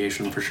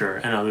gamification for sure,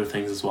 and other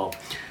things as well.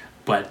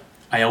 But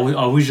I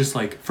always just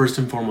like, first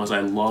and foremost,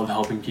 I love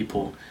helping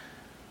people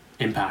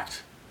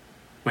impact.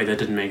 Wait, that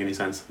didn't make any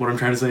sense. What I'm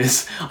trying to say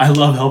is I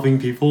love helping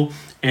people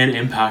and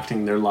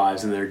impacting their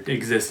lives and their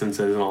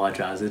existences and all that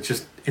jazz.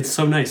 It's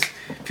so nice.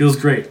 It feels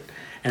great.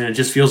 And it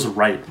just feels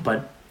right.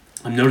 But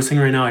I'm noticing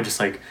right now I just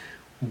like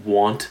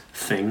want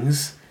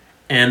things.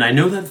 And I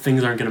know that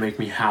things aren't going to make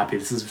me happy.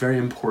 This is very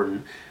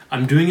important.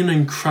 I'm doing an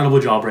incredible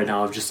job right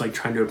now of just like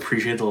trying to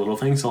appreciate the little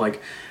things. So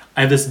like,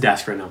 I have this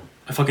desk right now.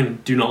 I fucking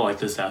do not like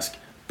this desk.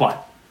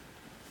 But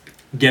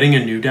getting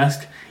a new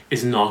desk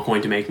is not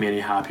going to make me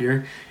any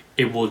happier.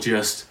 It will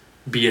just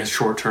be a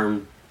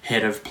short-term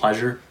hit of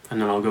pleasure,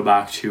 and then I'll go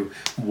back to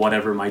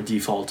whatever my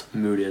default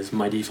mood is,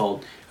 my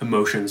default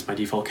emotions, my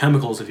default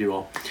chemicals, if you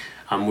will,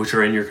 which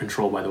are in your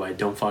control, by the way.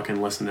 Don't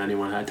fucking listen to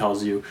anyone that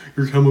tells you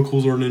your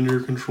chemicals aren't in your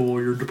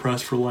control, you're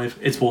depressed for life.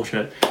 It's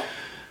bullshit.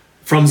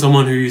 From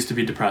someone who used to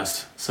be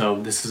depressed.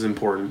 So this is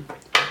important.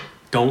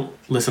 Don't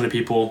listen to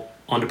people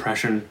on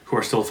depression who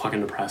are still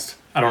fucking depressed.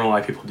 I don't know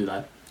why people do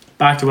that.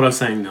 Back to what I was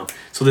saying though.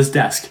 So this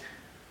desk,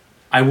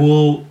 I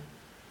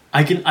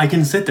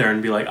can sit there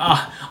and be like,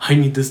 I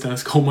need this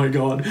desk. Oh my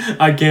God,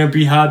 I can't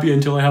be happy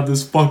until I have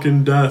this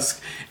fucking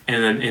desk.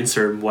 And then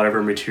insert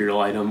whatever material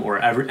item or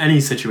any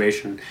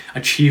situation,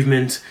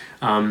 achievement,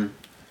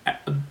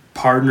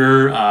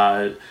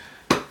 partner,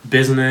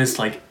 business.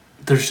 Like,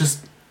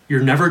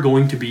 you're never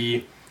going to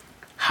be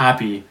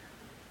happy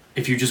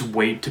if you just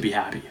wait to be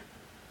happy.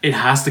 It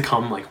has to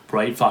come like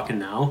right fucking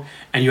now,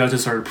 and you have to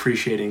start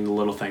appreciating the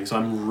little things. So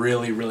I'm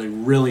really, really,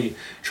 really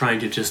trying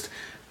to just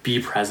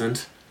be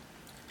present,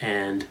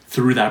 and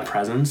through that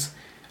presence,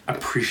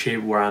 appreciate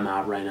where I'm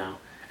at right now,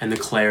 and the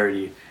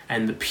clarity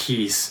and the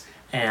peace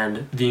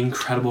and the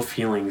incredible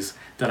feelings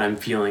that I'm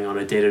feeling on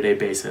a day-to-day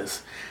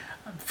basis.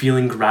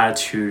 Feeling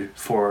gratitude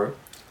for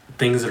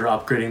things that are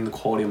upgrading the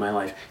quality of my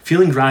life.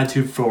 Feeling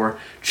gratitude for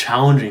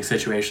challenging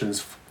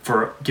situations,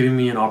 for giving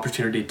me an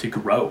opportunity to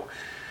grow.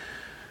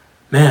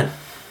 Man,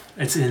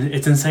 it's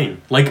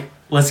insane. Like,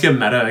 let's get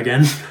meta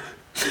again.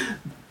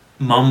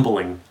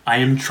 Mumbling. I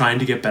am trying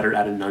to get better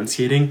at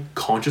enunciating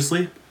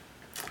consciously,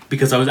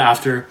 because I was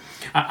after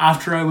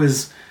I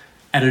was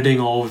editing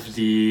all of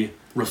the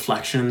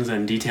reflections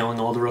and detailing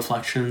all the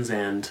reflections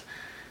and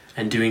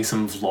doing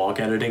some vlog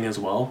editing as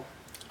well.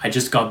 I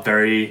just got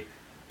very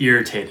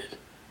irritated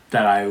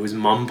that I was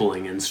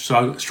mumbling and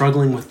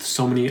struggling with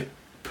so many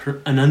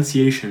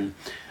enunciation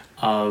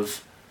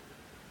of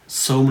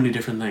so many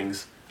different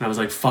things. And I was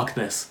like, fuck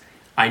this.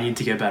 I need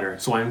to get better.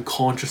 So I'm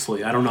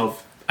consciously, I don't know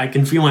if I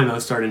can feel my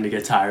mouth starting to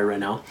get tired right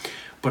now,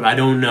 but I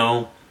don't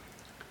know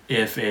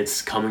if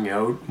it's coming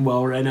out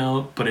well right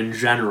now, but in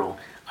general,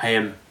 I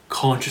am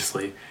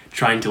consciously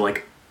trying to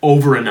like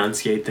over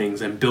enunciate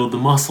things and build the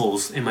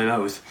muscles in my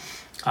mouth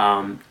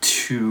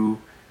to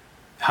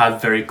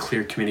have very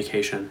clear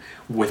communication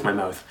with my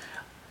mouth.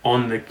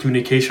 On the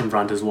communication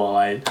front as well,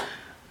 I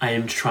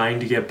am trying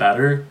to get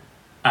better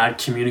at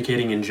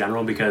communicating in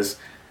general, because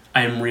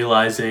I am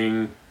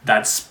realizing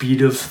that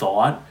speed of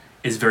thought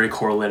is very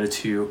correlated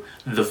to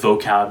the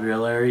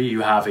vocabulary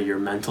you have at your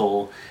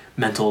mental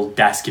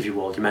desk, if you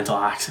will, your mental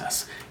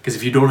access. Because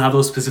if you don't have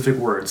those specific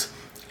words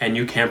and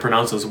you can't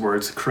pronounce those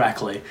words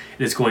correctly,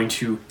 it is going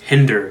to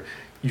hinder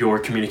your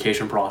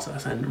communication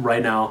process. And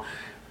right now,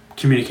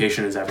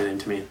 communication is everything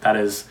to me. That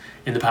is,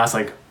 in the past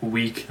like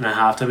week and a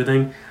half type of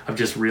thing, I've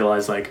just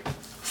realized like,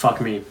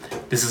 fuck me,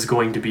 this is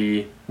going to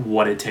be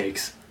what it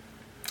takes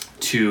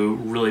to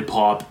really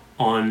pop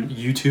on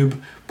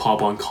YouTube,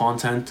 pop on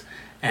content,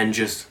 and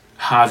just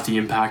have the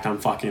impact I'm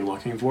fucking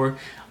looking for.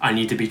 I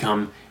need to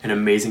become an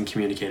amazing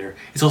communicator.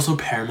 It's also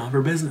paramount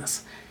for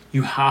business.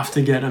 You have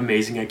to get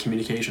amazing at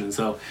communication.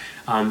 So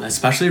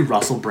especially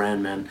Russell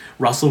Brand, man.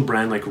 Russell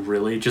Brand, like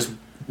really just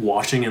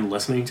watching and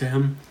listening to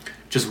him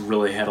just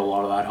really hit a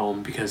lot of that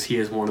home, because he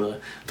is one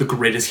of the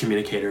greatest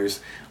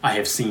communicators I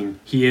have seen.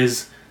 He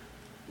is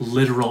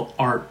literal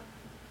art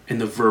in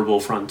the verbal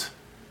front.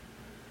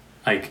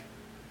 Like,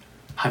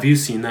 have you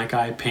seen that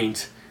guy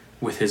paint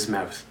with his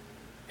mouth?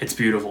 It's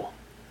beautiful.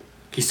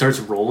 He starts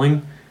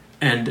rolling,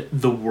 and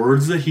the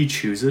words that he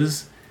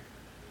chooses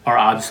are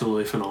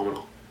absolutely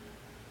phenomenal.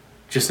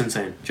 Just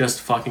insane. Just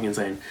fucking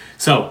insane.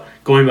 So,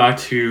 going back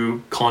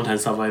to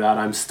content, stuff like that,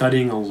 I'm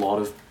studying a lot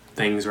of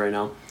things right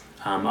now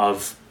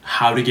of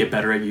how to get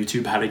better at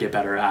YouTube, how to get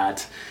better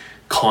at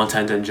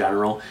content in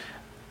general.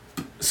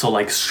 So,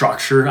 like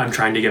structure, I'm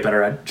trying to get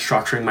better at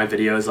structuring my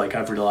videos. Like,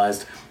 I've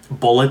realized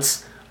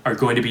bullets are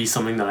going to be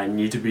something that I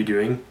need to be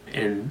doing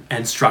and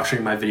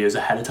structuring my videos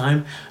ahead of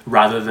time,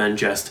 rather than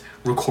just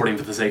recording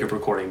for the sake of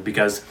recording.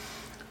 Because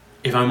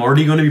if I'm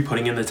already going to be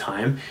putting in the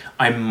time,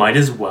 I might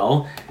as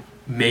well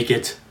make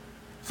it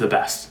the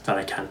best that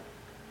I can.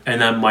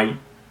 And that might,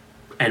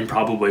 and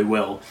probably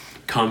will,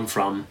 come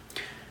from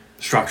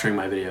structuring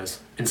my videos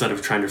instead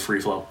of trying to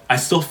free flow. I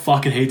still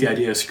fucking hate the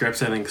idea of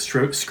scripts. I think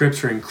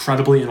scripts are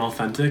incredibly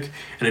inauthentic.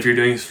 And if you're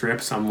doing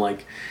scripts, I'm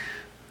like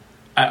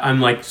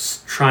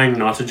trying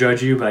not to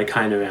judge you, but I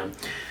kind of am,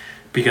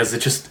 because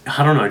it just,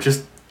 I don't know,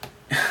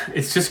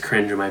 it's just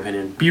cringe in my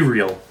opinion. Be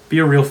real. Be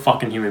a real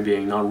fucking human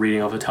being, not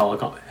reading off a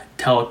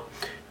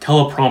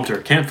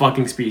teleprompter. Can't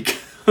fucking speak.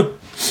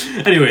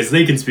 Anyways,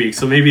 they can speak,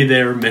 so maybe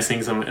they're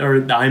missing something,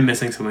 or I'm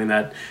missing something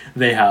that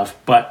they have.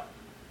 But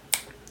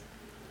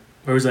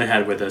where was I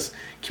headed with this?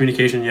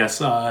 Communication, yes.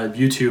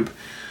 YouTube,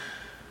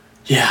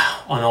 yeah.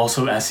 And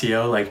also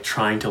SEO, like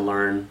trying to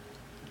learn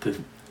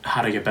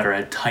how to get better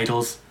at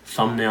titles,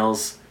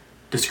 thumbnails,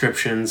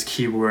 descriptions,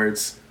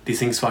 keywords. These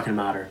things fucking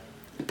matter.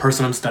 The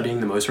person I'm studying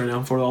the most right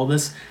now for all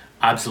this,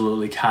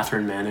 absolutely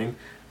Catherine Manning.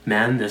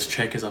 Man, this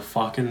chick is a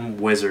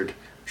fucking wizard.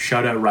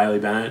 Shout out Riley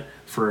Bennett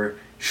for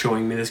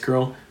showing me this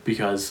girl,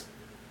 because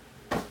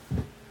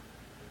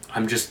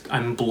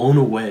I'm blown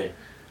away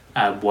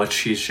at what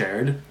she's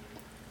shared.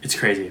 It's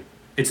crazy.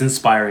 It's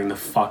inspiring the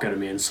fuck out of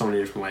me in so many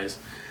different ways.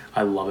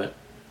 I love it.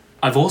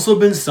 I've also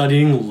been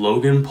studying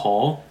Logan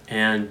Paul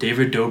and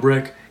David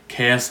Dobrik,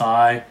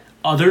 KSI,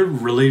 other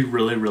really,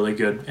 really, really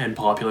good and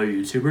popular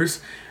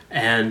YouTubers.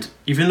 And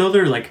even though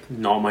they're like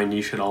not my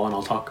niche at all, and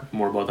I'll talk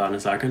more about that in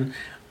a second,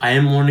 I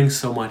am learning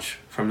so much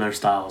from their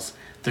styles,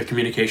 their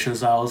communication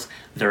styles,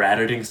 their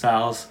editing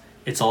styles.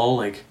 It's all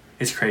like,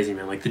 it's crazy,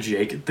 man. Like the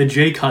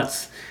J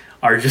cuts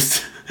are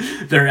just,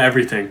 they're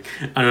everything.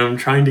 And I'm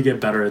trying to get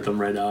better at them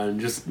right now,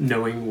 and just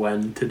knowing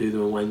when to do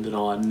them and when to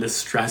not. And this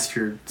stress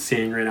you're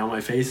seeing right now on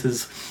my face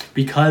is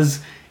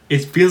because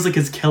it feels like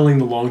it's killing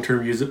the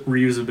long-term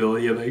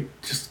reusability of it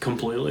just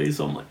completely.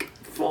 So I'm like,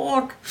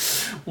 fuck,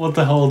 what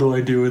the hell do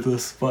I do with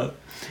this? But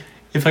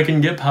if I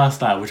can get past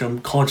that, which I'm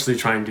consciously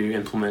trying to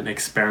implement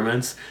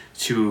experiments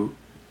to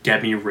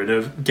get rid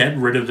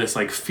of this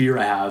like fear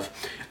I have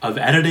of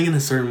editing in a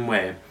certain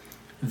way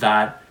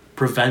that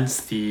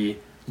prevents the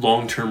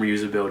long-term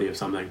reusability of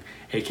something,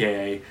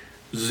 aka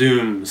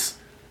zooms,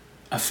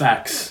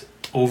 effects,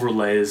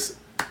 overlays,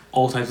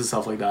 all types of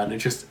stuff like that.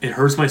 And it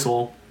hurts my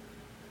soul,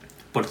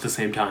 but at the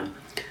same time,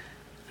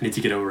 I need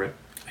to get over it.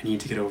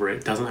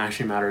 It doesn't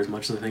actually matter as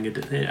much as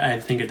I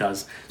think it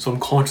does. So I'm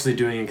consciously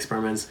doing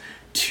experiments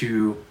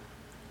to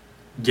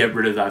get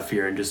rid of that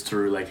fear, and just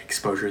through like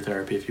exposure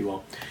therapy, if you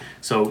will.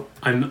 So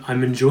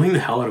I'm enjoying the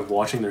hell out of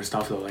watching their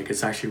stuff though. Like,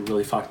 it's actually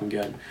really fucking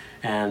good.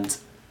 And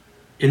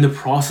in the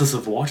process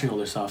of watching all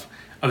their stuff,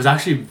 I was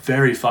actually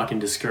very fucking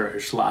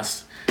discouraged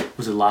last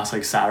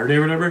like Saturday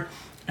or whatever.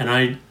 And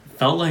I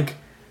felt like,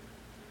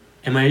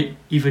 am I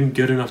even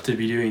good enough to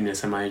be doing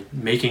this? Am I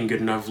making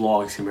good enough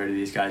vlogs compared to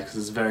these guys? Because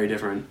it's very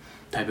different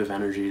type of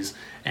energies,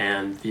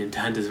 and the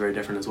intent is very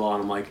different as well.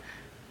 And I'm like,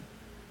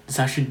 it's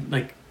actually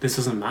like, this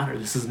doesn't matter.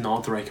 This is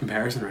not the right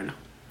comparison right now.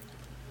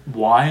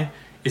 Why?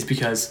 Is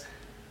because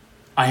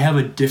I have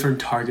a different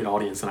target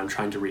audience that I'm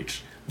trying to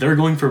reach. they're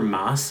going for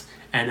mass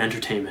and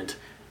entertainment.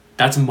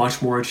 That's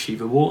much more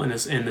achievable in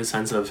the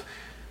sense of,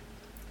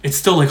 it's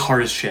still like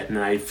hard as shit, and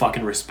I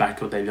fucking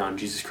respect what they've done,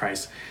 Jesus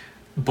Christ.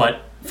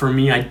 But for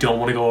me, I don't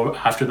want to go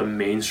after the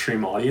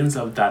mainstream audience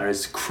of that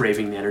is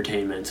craving the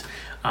entertainment.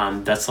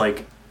 That's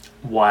like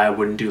why I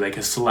wouldn't do like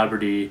a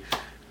celebrity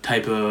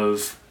type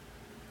of,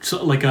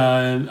 so like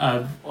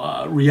a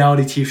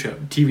reality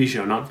TV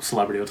show, not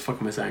celebrity, what the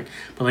fuck am I saying?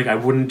 But like I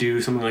wouldn't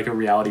do something like a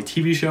reality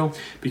TV show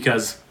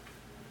because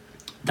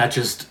that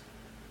just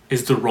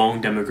is the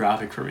wrong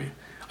demographic for me.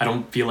 I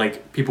don't feel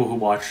like people who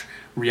watch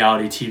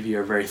reality TV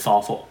are very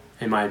thoughtful,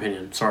 in my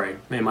opinion. Sorry,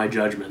 in my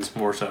judgments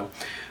more so.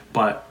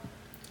 But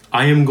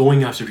I am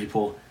going after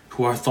people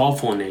who are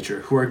thoughtful in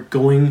nature, who are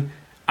going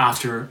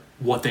after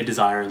what they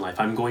desire in life.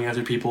 I'm going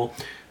after people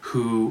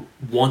who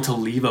want to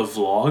leave a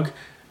vlog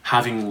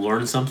having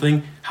learned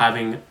something,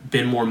 having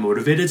been more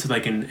motivated, so they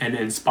can, and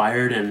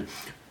inspired, and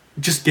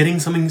just getting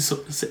something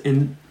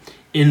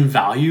in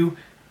value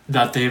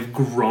that they've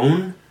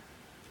grown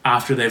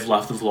after they've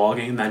left the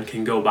vlogging, and then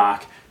can go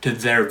back to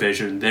their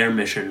vision, their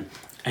mission,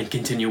 and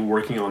continue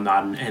working on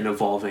that and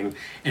evolving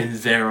in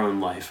their own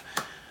life.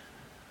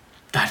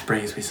 That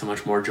brings me so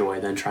much more joy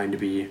than trying to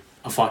be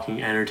a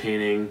fucking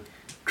entertaining,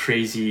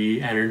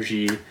 crazy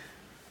energy,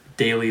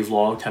 daily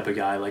vlog type of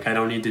guy. Like, I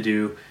don't need to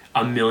do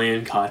a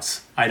million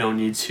cuts. I don't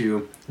need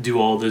to do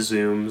all the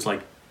zooms,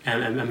 like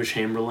Emma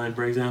Chamberlain,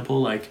 for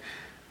example. Like,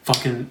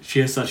 fucking,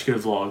 she has such good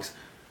vlogs.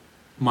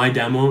 My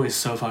demo is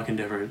so fucking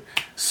different.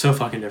 So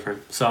fucking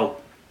different. So,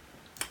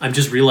 I'm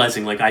just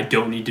realizing, like, I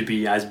don't need to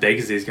be as big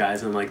as these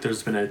guys, and, like,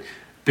 there's been a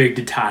big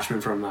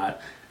detachment from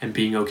that, and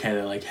being okay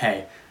that, like,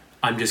 hey,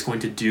 I'm just going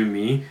to do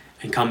me,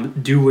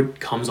 and do what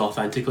comes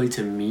authentically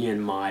to me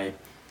and my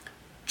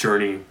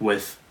journey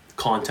with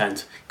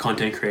content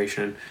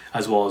creation,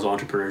 as well as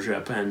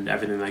entrepreneurship and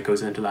everything that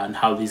goes into that, and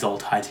how these all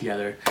tie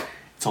together.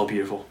 It's all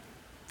beautiful.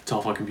 It's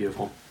all fucking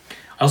beautiful.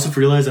 I also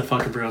realized I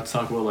fucking forgot to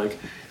talk about, like,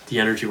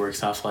 the energy work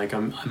stuff. Like,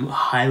 I'm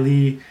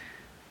highly...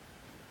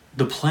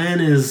 The plan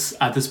is,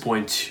 at this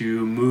point,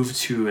 to move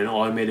to an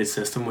automated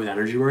system with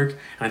energy work,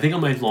 and I think I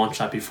might launch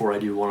that before I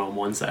do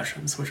one-on-one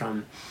sessions, which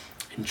I'm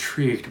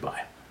intrigued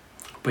by.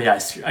 But yeah,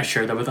 I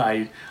shared that with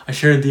I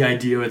shared the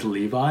idea with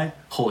Levi.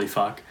 Holy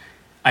fuck.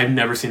 I've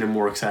never seen him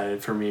more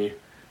excited for me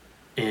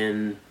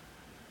when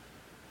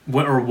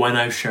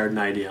I've shared an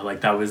idea. Like,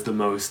 that was the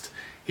most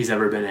he's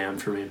ever been amped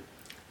for me,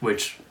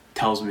 which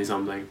tells me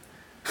something.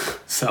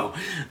 So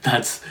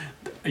that's,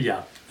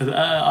 yeah,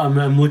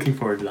 I'm looking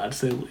forward to that, to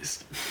say the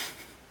least.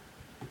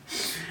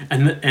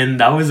 And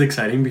that was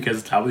exciting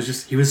because that was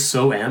just, he was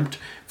so amped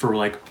for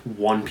like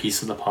one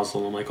piece of the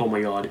puzzle. I'm like, oh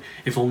my god,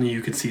 if only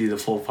you could see the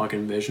full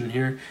fucking vision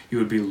here, you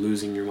would be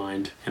losing your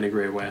mind in a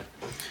great way.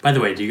 By the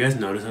way, do you guys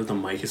notice that the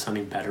mic is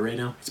sounding better right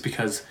now? It's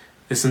because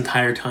this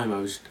entire time I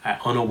was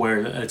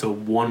unaware that it's a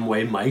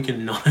one-way mic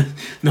and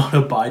not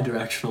a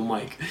bi-directional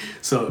mic.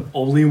 So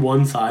only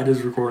one side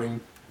is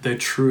recording the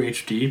true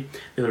HD,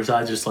 the other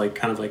side is just like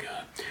kind of like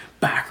a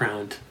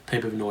background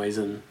type of noise,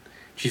 and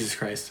Jesus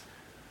Christ,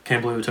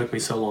 can't believe it took me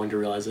so long to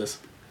realize this.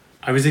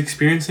 I was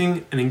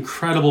experiencing an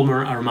incredible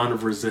amount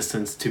of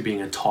resistance to being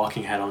a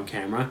talking head on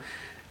camera.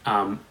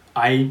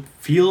 I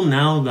feel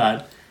now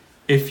that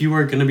if you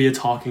are going to be a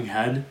talking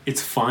head,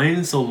 it's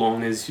fine so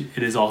long as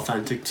it is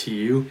authentic to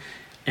you,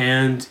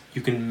 and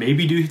you can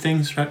maybe do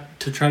things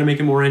to try to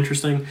make it more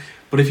interesting.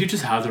 But if you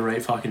just have the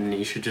right fucking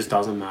niche, it just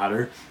doesn't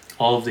matter.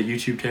 All of the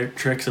YouTube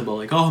tricks about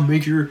like, oh,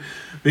 make your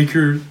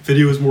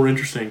videos more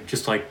interesting,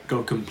 just like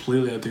go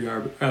completely out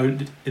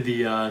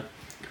the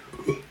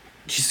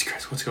Jesus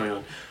Christ, what's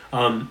going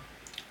on?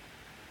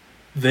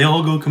 They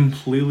all go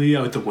completely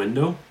out the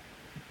window.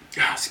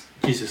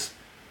 Jesus.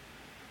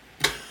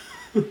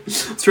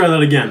 Let's try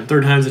that again.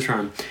 Third time's a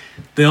charm.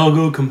 They all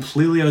go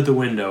completely out the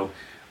window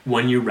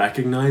when you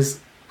recognize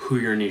who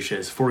your niche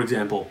is. For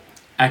example,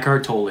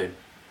 Eckhart Tolle.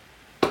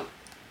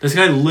 This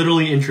guy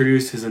literally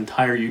introduced his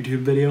entire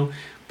YouTube video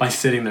by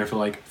sitting there for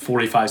like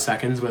 45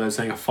 seconds without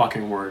saying a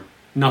fucking word.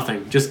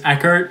 Nothing. Just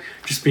Eckhart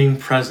just being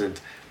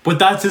present. But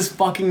that's his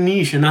fucking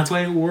niche, and that's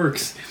why it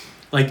works.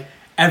 Like,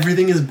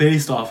 everything is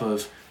based off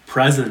of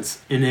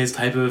presence in his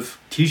type of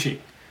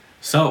teaching.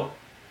 So,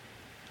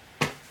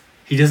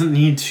 he doesn't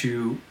need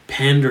to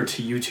pander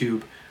to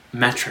YouTube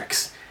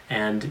metrics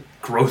and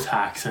growth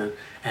hacks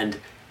and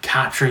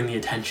capturing the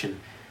attention.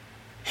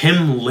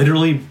 Him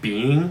literally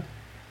being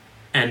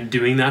and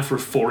doing that for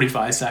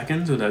 45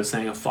 seconds without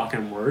saying a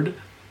fucking word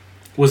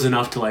was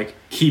enough to like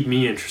keep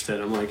me interested.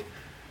 I'm like,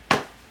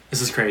 this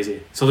is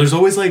crazy. So there's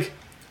always like,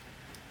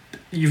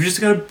 you've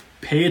just got to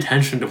pay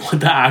attention to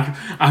what the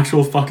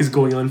actual fuck is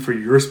going on for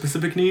your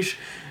specific niche,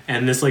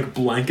 and this like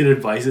blanket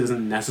advice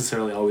isn't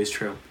necessarily always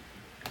true.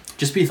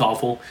 Just be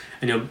thoughtful,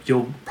 and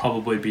you'll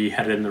probably be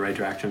headed in the right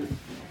direction.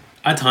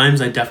 At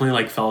times, I definitely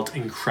like felt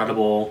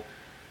incredible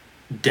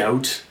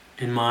doubt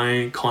in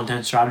my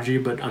content strategy,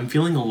 but I'm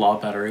feeling a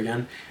lot better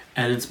again,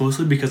 and it's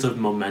mostly because of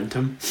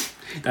momentum.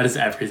 That is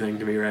everything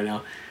to me right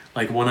now.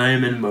 Like, when I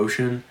am in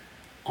motion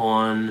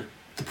on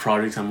the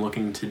projects I'm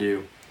looking to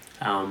do,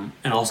 and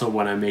also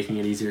when I'm making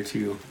it easier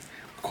to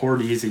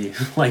record easy.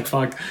 Like,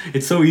 fuck,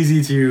 it's so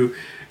easy to,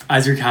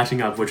 as you're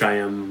catching up, which I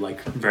am,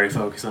 like, very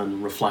focused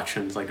on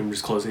reflections, like, I'm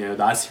just closing out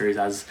that series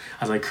as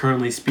I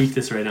currently speak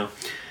this right now.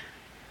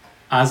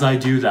 As I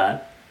do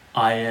that,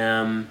 I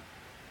am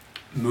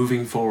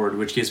moving forward,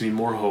 which gives me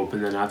more hope,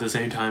 and then at the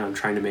same time, I'm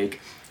trying to make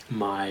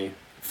my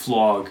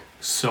vlog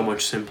so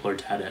much simpler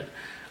to edit.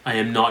 I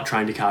am not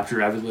trying to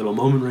capture every little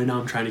moment right now.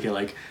 I'm trying to get,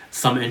 like,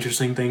 some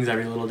interesting things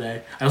every little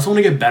day. I also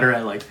want to get better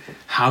at, like,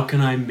 how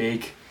can I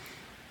make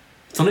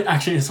something.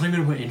 Actually, it's not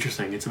even about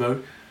interesting. It's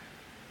about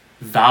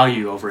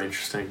value over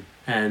interesting.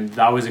 And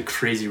that was a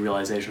crazy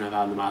realization I've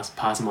had in the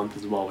past month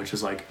as well, which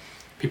is, like,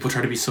 people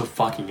try to be so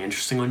fucking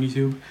interesting on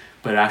YouTube,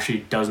 but it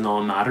actually does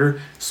not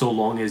matter so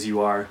long as you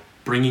are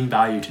bringing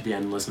value to the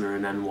end listener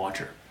and end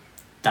watcher.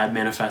 That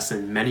manifests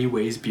in many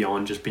ways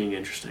beyond just being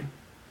interesting,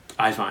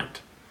 I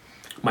find.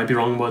 Might be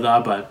wrong about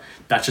that, but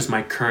that's just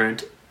my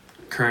current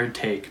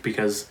take,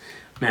 because,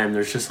 man,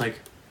 there's just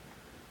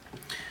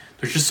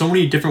so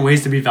many different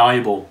ways to be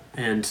valuable,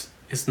 and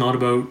it's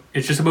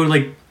just about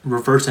like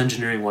reverse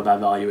engineering what that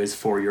value is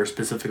for your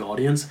specific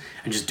audience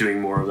and just doing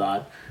more of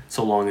that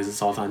so long as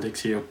it's authentic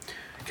to you.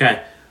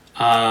 Okay,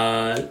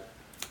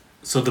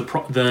 so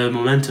the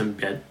momentum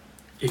bit.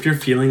 If you're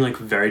feeling like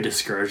very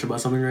discouraged about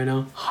something right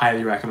now,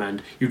 highly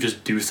recommend you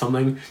just do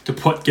something to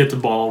get the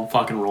ball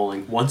fucking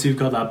rolling. Once you've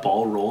got that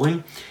ball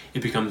rolling,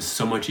 it becomes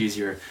so much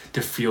easier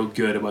to feel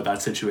good about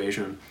that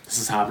situation. This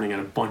is happening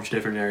in a bunch of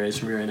different areas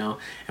for me right now.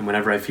 And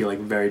whenever I feel like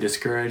very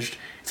discouraged,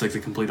 it's like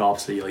the complete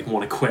opposite. You like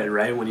want to quit,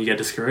 right? When you get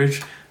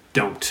discouraged,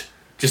 don't.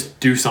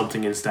 Just do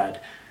something instead.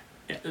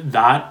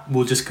 That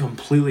will just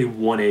completely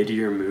 180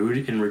 your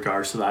mood in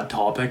regards to that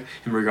topic,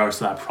 in regards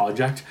to that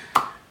project.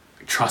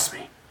 Trust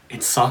me.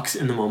 It sucks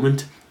in the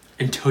moment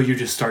until you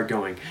just start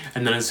going.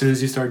 And then as soon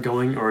as you start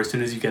going, or as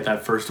soon as you get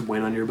that first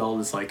win on your belt,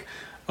 it's like,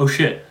 oh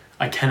shit,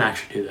 I can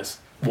actually do this.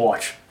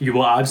 Watch. You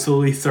will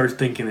absolutely start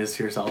thinking this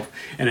to yourself.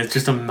 And it's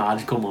just a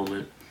magical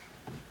moment.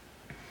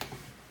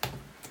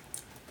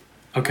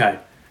 Okay.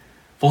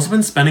 I've also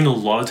been spending a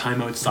lot of time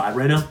outside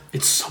right now.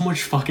 It's so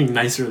much fucking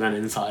nicer than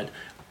inside.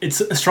 It's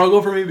a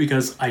struggle for me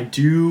because I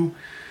do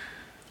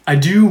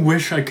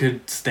wish I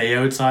could stay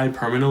outside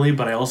permanently,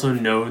 but I also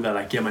know that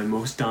I get my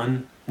most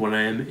done when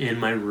I am in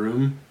my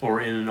room or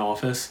in an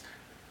office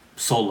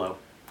solo.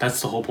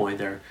 That's the whole point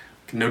there.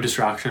 No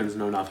distractions,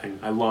 no nothing.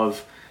 I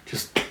love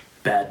just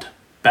bed.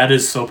 Bed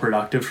is so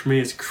productive for me.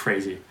 It's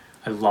crazy.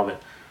 I love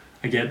it.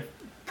 I get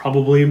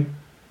probably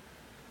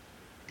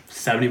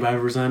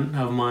 75%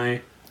 of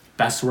my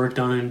best work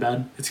done in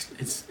bed.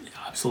 It's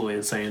absolutely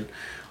insane.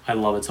 I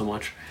love it so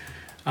much.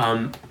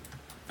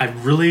 I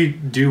really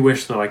do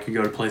wish, though, I could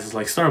go to places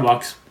like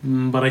Starbucks,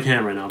 but I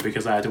can't right now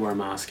because I had to wear a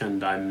mask,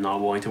 and I'm not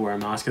willing to wear a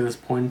mask at this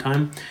point in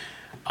time.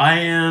 I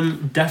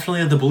am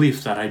definitely of the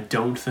belief that I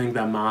don't think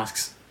that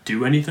masks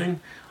do anything.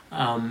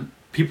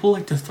 People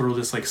like to throw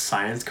this like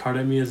science card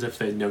at me as if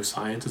they know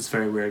science. It's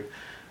very weird.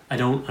 I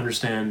don't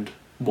understand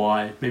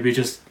why. Maybe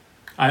just...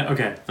 I'm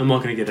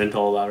not going to get into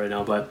all that right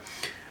now, but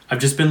I've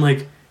just been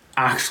like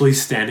actually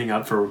standing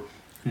up for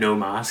no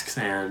masks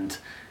and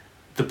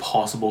the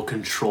possible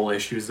control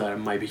issues that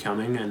might be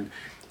coming, and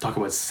talk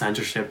about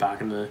censorship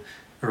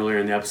earlier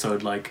in the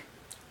episode. Like,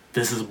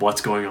 this is what's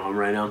going on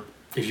right now.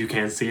 If you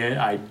can't see it,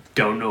 I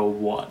don't know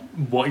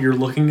what you're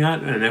looking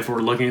at, and if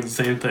we're looking at the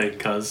same thing,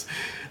 because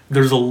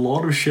there's a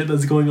lot of shit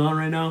that's going on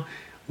right now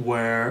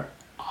where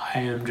I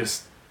am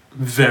just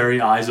very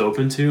eyes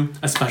open to,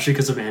 especially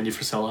because of Andy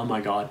Frisella.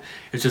 My god,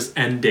 it's just,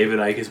 and David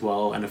Icke as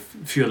well, and a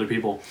few other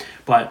people,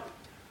 but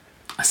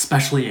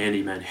especially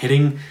Andy, man.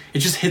 It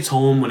just hits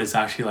home when it's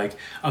actually like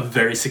a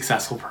very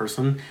successful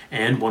person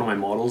and one of my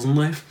models in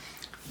life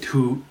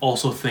who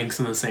also thinks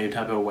in the same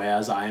type of way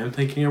as I am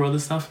thinking about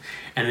this stuff,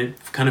 and it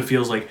kind of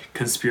feels like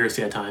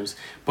conspiracy at times,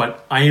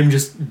 but I am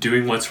just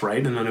doing what's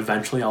right, and then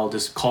eventually I'll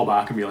just call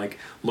back and be like,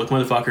 look,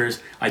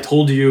 motherfuckers, I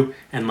told you,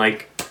 and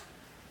like,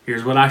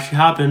 here's what actually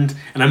happened,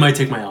 and I might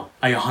take my L.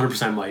 I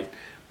 100% might,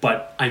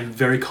 but I'm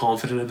very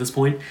confident at this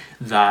point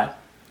that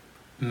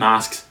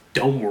masks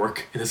don't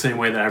work in the same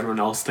way that everyone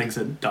else thinks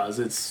it does.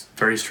 It's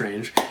very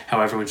strange how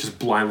everyone's just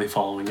blindly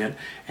following it,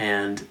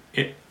 and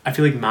I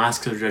feel like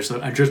masks are just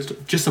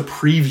a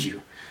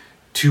preview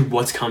to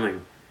what's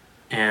coming,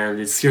 and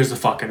it scares the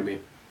fuck out of me.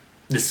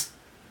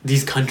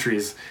 These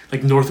countries,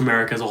 like North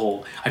America as a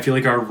whole, I feel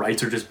like our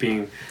rights are just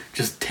being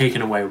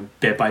taken away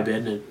bit by bit,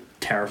 and it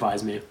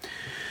terrifies me.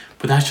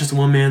 But that's just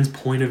one man's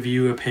point of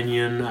view,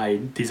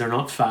 opinion. These are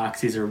not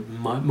facts. These are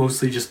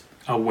mostly just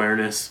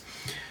awareness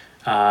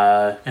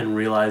and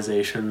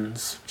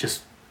realizations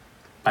just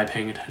by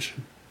paying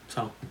attention.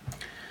 So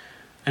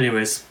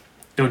anyways,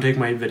 don't take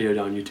my video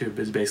down. YouTube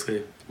is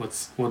basically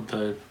what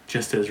the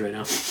gist is right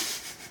now.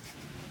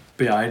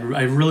 But yeah,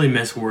 I really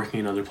miss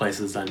working in other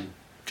places than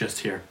just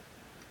here.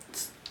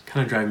 It's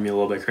kind of driving me a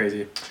little bit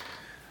crazy.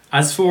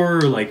 As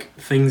for like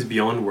things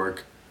beyond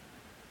work,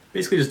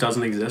 basically just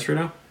doesn't exist right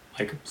now.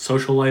 Like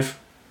social life,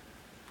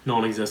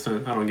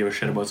 non-existent. I don't give a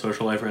shit about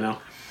social life right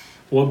now.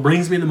 What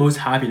brings me the most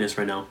happiness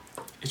right now,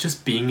 it's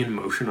just being in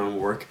motion on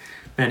work.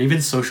 Man,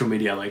 even social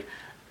media, like,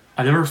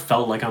 I never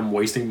felt like I'm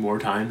wasting more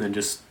time than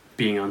just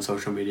being on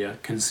social media,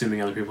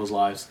 consuming other people's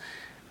lives.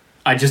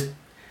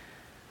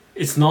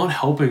 It's not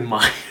helping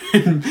my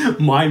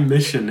my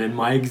mission and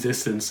my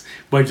existence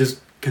by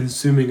just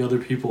consuming other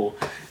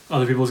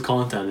people's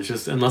content. It's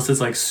just, unless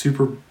it's like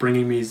super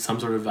bringing me some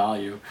sort of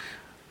value.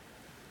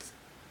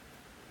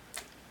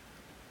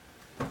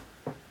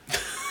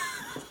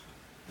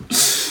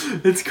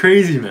 It's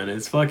crazy, man.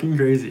 It's fucking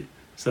crazy.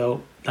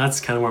 So that's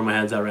kind of where my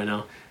head's at right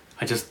now.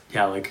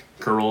 Like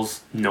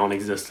girls,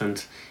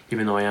 non-existent,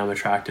 even though I am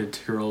attracted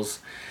to girls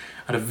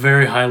at a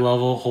very high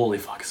level. Holy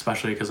fuck,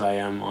 especially because I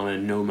am on a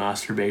no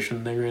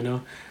masturbation thing right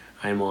now.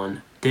 I'm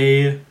on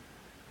day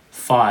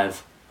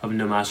 5 of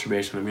no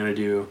masturbation. I'm gonna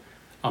do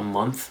a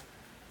month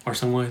or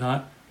something like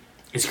that.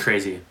 It's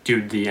crazy.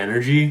 Dude, the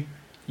energy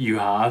you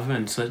have,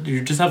 and so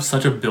you just have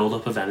such a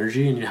buildup of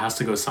energy, and it has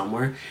to go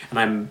somewhere. And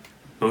I'm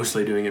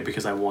mostly doing it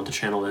because I want to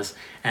channel this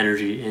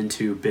energy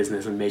into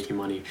business and making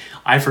money.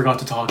 I forgot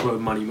to talk about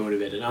money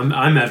motivated.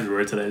 I'm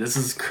everywhere today. This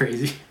is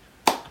crazy.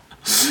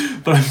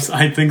 But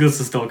I think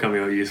this is still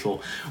coming out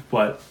useful.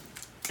 But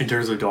in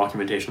terms of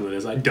documentation of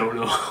this, I don't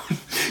know how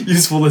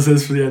useful this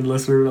is for the end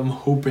listener. I'm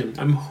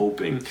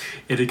hoping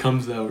it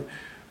comes out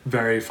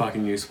very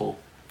fucking useful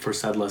for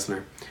said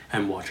listener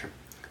and watcher.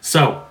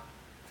 So,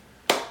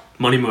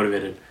 money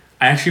motivated.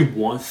 I actually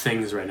want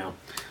things right now.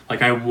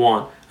 Like, I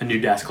want a new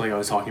desk, like I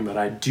was talking about.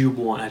 I do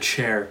want a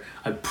chair,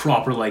 a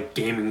proper like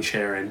gaming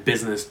chair and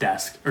business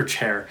desk or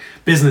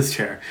business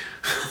chair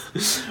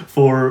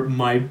for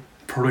my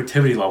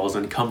productivity levels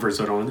and comfort,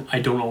 so I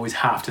don't always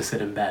have to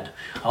sit in bed.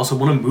 I also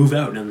want to move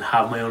out and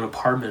have my own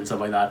apartment and stuff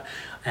like that.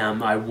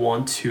 I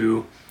want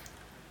to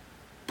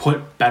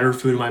put better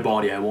food in my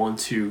body. I want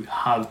to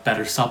have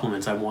better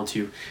supplements. I want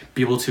to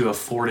be able to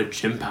afford a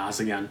gym pass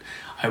again.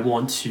 I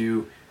want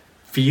to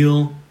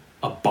feel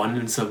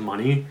abundance of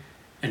money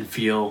and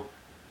feel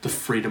the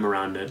freedom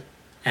around it,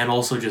 and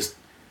also just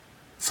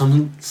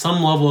some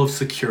level of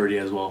security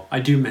as well. I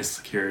do miss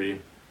security.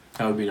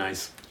 That would be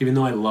nice. Even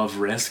though I love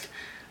risk,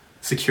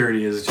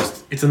 security is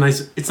just, it's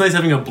nice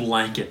having a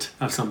blanket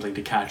of something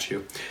to catch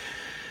you.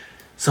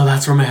 So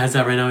that's where my head's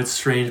at right now. It's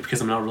strange because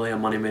I'm not really a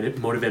money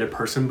motivated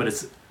person,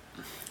 but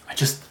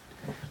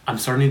I'm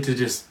starting to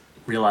just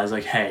realize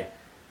like, hey,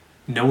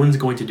 no one's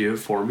going to do it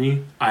for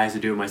me. I have to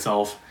do it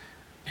myself,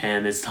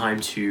 and it's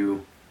time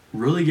to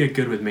really get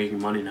good with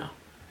making money now.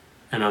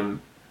 And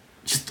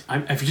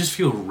I just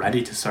feel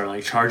ready to start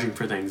like charging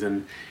for things.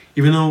 And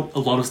even though a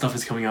lot of stuff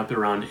is coming up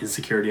around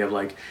insecurity of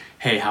like,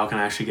 hey, how can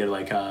I actually get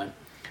like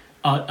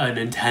an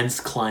intense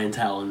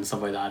clientele and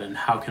stuff like that, and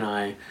how can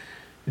I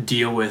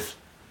deal with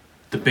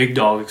the big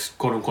dogs,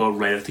 quote unquote,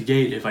 right at the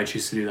gate if I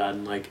choose to do that.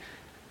 And like,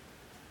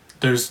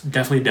 there's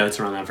definitely doubts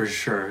around that for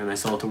sure, and I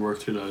still have to work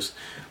through those.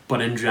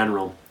 But in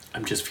general,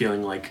 I'm just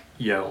feeling like,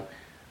 yo,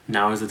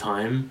 now is the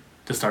time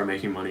to start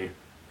making money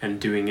and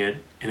doing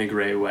it in a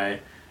great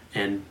way,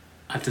 and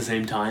at the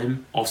same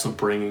time also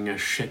bringing a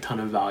shit ton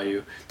of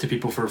value to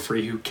people for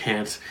free who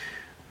can't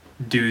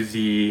do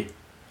the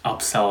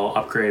upsell,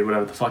 upgrade,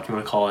 whatever the fuck you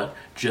want to call it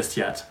just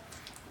yet,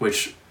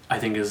 which I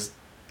think is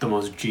the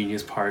most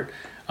genius part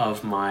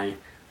of my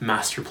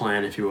master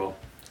plan, if you will.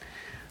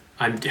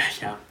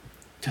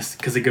 Just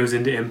because it goes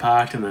into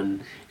impact, and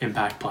then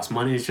impact plus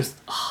money is just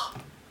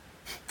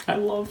I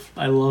love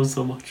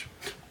so much.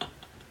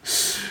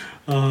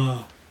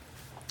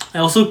 I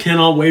also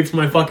cannot wait for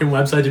my fucking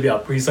website to be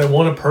up, because I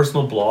want a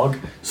personal blog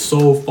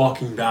so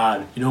fucking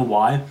bad. You know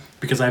why?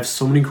 Because I have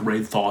so many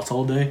great thoughts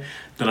all day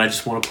that I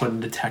just want to put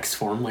into text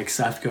form, like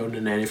Seth Godin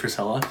and Andy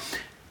Frisella,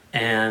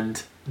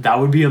 and that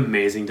would be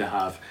amazing to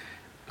have.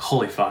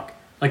 Holy fuck.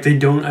 Like, I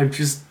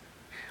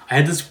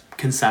had this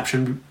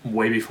conception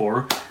way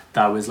before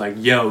that was like,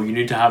 yo, you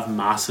need to have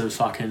massive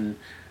fucking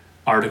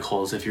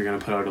articles if you're going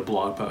to put out a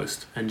blog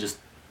post, and just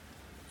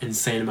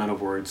insane amount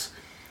of words.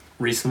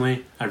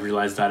 Recently, I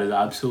realized that is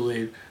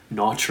absolutely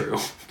not true.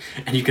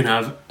 And you can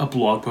have a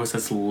blog post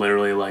that's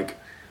literally like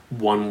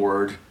one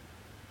word.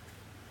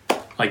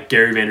 Like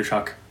Gary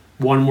Vaynerchuk,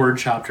 one word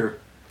chapter,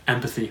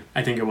 empathy,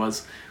 I think it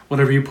was.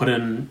 Whatever you put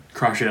in,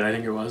 crush it, I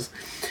think it was.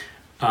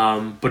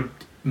 But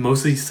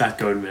mostly Seth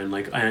Godin,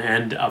 like,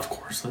 and of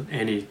course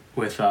Andy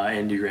with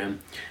Andy Graham.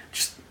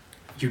 Just,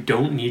 you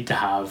don't need to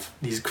have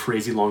these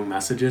crazy long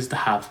messages to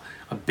have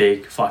a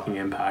big fucking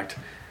impact.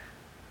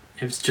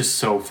 It's just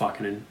so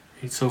fucking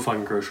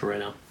crucial right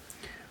now.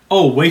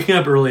 Oh, waking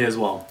up early as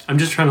well. I'm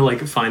just trying to like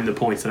find the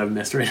points that I've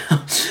missed right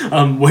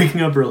now.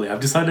 Waking up early.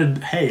 I've decided,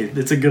 hey,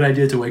 it's a good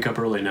idea to wake up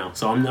early now.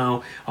 So I'm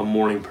now a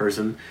morning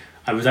person.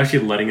 I was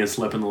actually letting it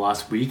slip in the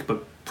last week,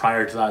 but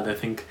prior to that, I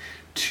think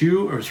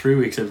 2 or 3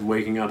 weeks of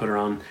waking up at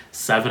around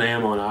 7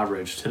 a.m. on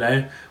average.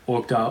 Today,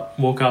 woke up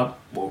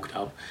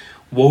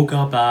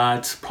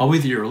at probably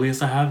the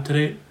earliest I have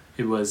today.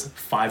 It was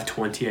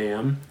 5:20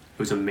 a.m. It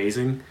was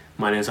amazing.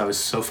 Minus I was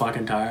so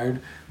fucking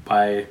tired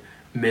by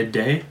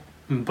midday,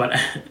 and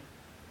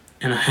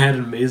I had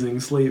an amazing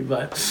sleep,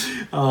 but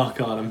oh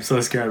god, I'm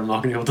so scared I'm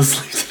not gonna be able to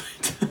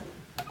sleep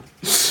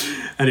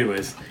tonight.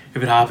 Anyways,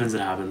 if it happens,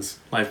 it happens.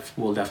 Life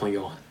will definitely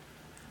go on.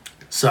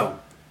 So,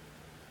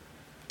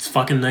 it's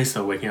fucking nice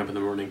though waking up in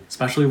the morning,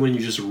 especially when you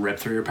just rip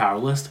through your power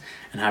list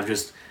and have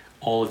just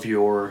all of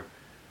your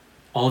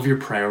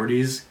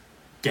priorities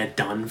get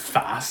done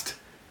fast.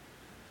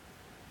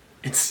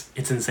 It's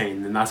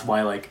insane, and that's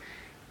why like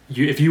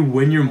if you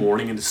win your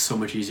morning, it is so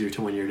much easier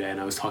to win your day. And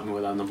I was talking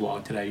about that in the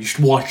vlog today. You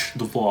should watch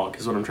the vlog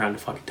is what I'm trying to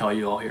fucking tell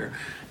you all here,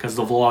 because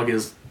the vlog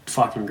is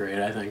fucking great,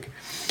 I think.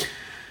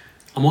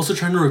 I'm also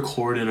trying to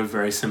record in a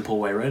very simple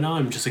way right now.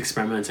 I'm just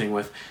experimenting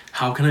with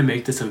how can I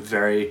make this a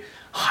very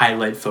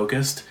highlight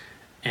focused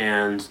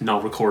and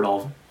not record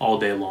all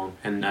day long.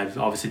 And I've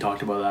obviously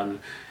talked about that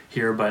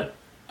here, but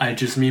I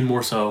just mean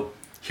more so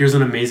here's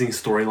an amazing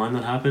storyline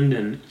that happened,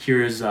 and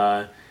here is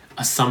a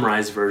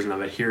summarized version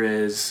of it. Here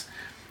is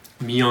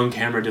me on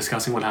camera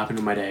discussing what happened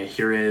in my day.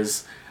 Here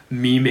is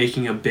me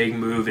making a big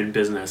move in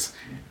business.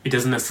 It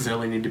doesn't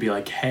necessarily need to be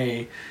like,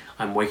 hey,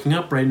 I'm waking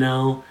up right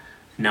now.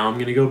 Now I'm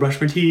going to go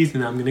brush my teeth,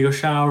 and now I'm going to go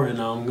shower, and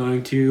now I'm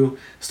going to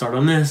start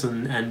on this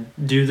and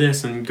do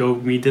this and go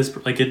meet this.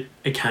 Like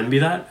it can be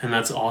that, and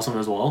that's awesome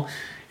as well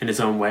in its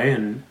own way,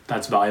 and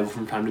that's valuable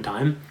from time to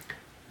time.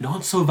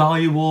 Not so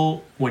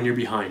valuable when you're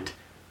behind,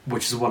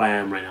 which is what I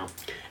am right now.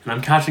 And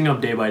I'm catching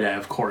up day by day,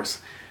 of course,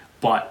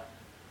 but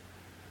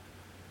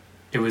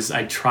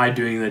I tried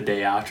doing the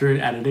day after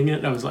editing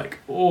it. I was like,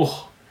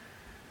 oh,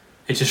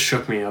 it just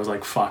shook me. I was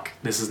like, fuck,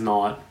 this is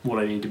not what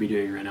I need to be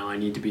doing right now. I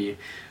need to be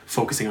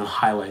focusing on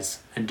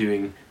highlights and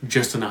doing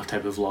just enough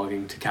type of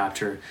vlogging to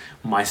capture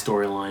my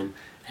storyline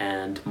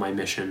and my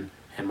mission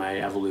and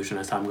my evolution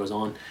as time goes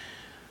on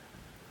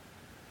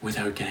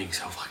without getting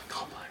so fucking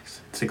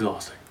complex. It's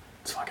exhausting.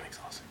 It's fucking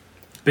exhausting.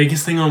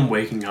 Biggest thing on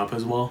waking up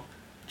as well,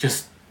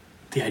 just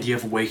the idea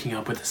of waking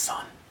up with the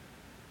sun.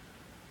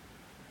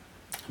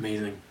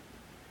 Amazing.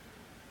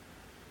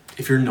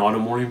 If you're not a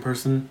morning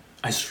person,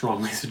 I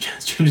strongly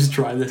suggest you just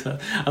try this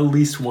at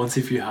least once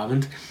if you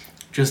haven't.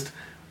 Just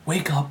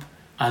wake up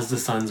as the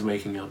sun's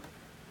waking up.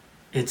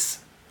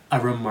 It's a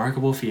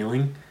remarkable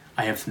feeling.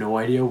 I have no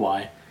idea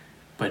why,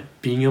 but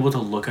being able to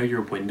look out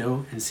your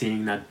window and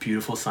seeing that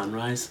beautiful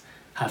sunrise,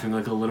 having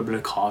like a little bit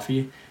of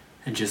coffee,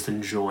 and just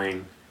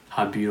enjoying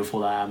how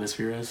beautiful that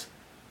atmosphere is.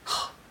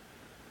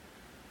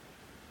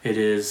 It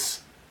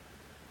is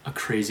a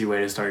crazy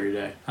way to start your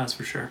day, that's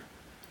for sure.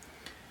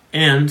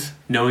 And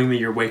knowing that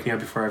you're waking up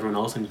before everyone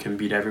else and you can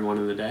beat everyone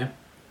in the day,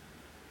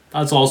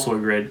 that's also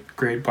a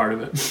great part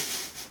of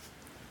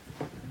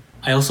it.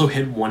 I also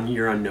hit 1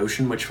 year on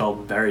Notion, which felt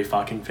very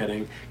fucking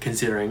fitting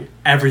considering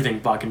everything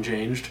fucking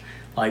changed.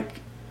 Like,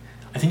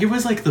 I think it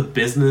was like the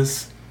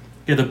business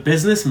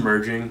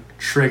merging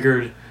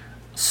triggered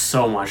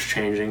so much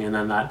changing, and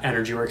then that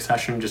energy work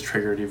session just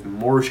triggered even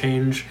more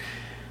change.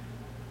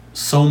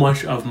 So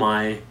much of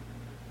my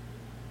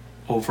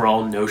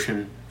overall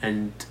Notion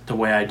and the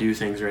way I do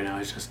things right now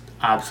is just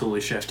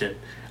absolutely shifted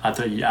at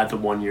the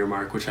 1 year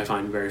mark, which I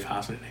find very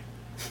fascinating.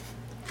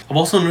 I've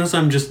also noticed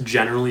I'm just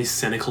generally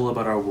cynical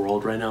about our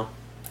world right now,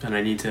 and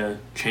I need to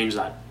change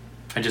that.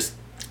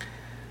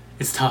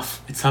 It's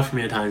tough. It's tough for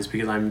me at times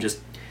because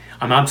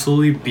I'm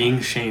absolutely being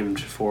shamed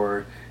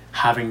for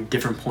having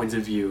different points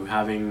of view,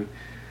 having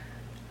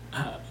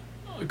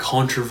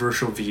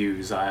controversial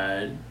views.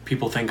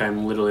 People think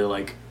I'm literally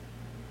like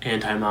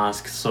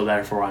anti-mask, so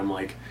therefore I'm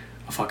like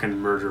a fucking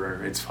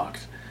murderer. It's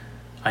fucked.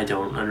 I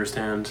don't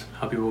understand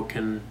how people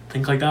can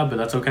think like that, but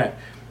that's okay.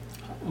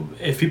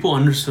 If people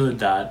understood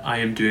that I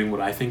am doing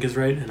what I think is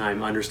right and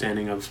I'm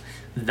understanding of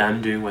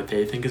them doing what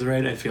they think is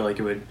right, I feel like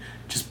it would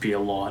just be a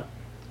lot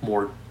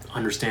more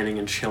understanding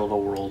and chill of a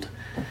world.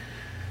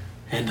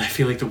 And I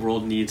feel like the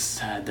world needs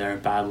to head there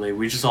badly.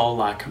 We just all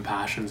lack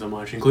compassion so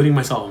much, including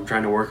myself. I'm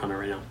trying to work on it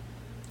right now.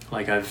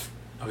 Like I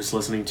was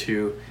listening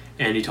to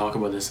Andy talk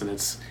about this, and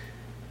it's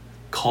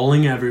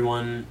calling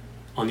everyone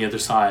on the other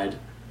side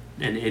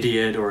an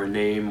idiot or a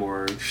name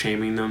or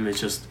shaming them. That's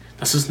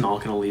just not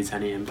going to lead to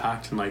any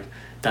impact. And like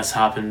that's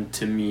happened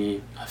to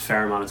me a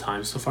fair amount of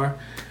times so far,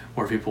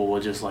 where people will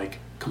just like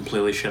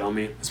completely shit on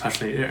me,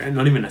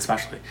 not even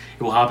especially.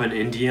 It will happen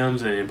in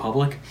DMs and in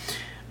public,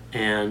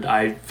 and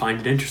I find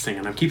it interesting,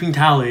 and I'm keeping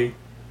tally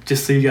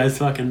just so you guys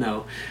fucking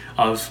know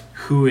of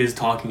who is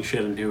talking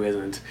shit and who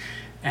isn't.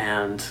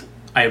 And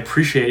I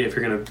appreciate if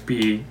you're going to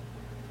be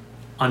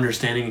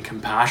understanding and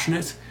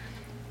compassionate,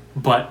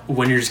 but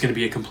when you're just going to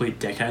be a complete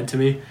dickhead to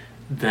me,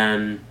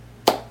 then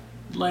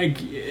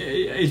like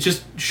it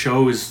just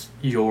shows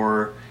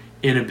your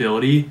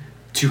inability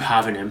to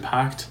have an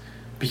impact,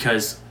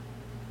 because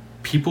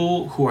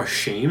people who are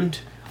shamed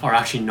are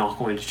actually not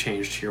going to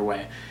change to your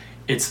way.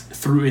 It's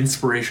through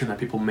inspiration that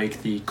people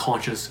make the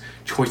conscious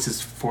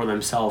choices for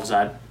themselves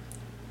that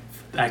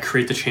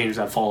create the change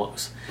that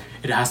follows.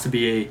 It has to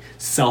be a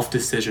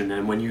self-decision,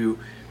 and when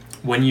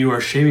you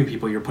are shaming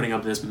people, you're putting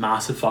up this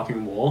massive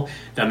fucking wall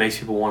that makes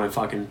people want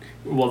to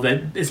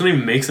it's not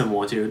even makes them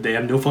want to. They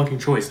have no fucking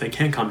choice. They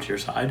can't come to your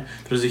side.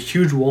 There's a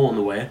huge wall in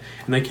the way,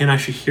 and they can't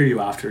actually hear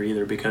you after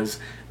either because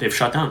they've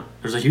shut down.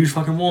 There's a huge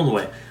fucking wall in the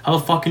way. How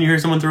the fuck can you hear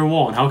someone through a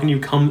wall? And how can you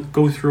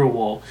go through a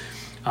wall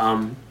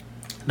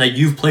that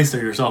you've placed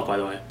there yourself, by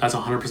the way? That's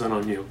 100%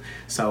 on you.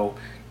 So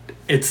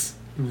it's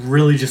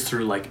really just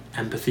through like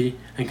empathy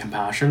and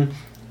compassion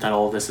that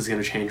all of this is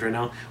going to change right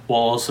now,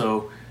 while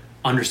also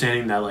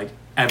understanding that like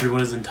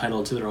everyone is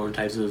entitled to their own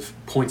types of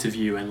points of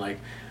view. And like,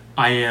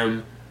 I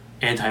am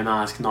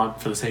anti-mask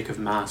not for the sake of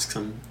masks.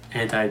 I'm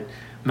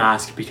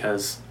anti-mask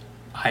because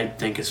I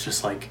think it's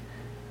just like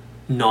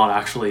not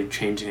actually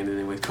changing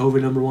anything with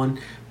COVID, number one,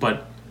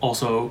 but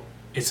also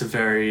it's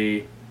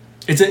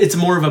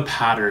more of a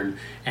pattern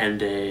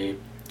and a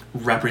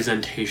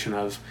representation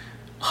of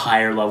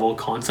higher level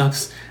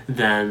concepts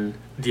than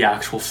the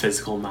actual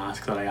physical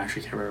mask that I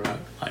actually care about.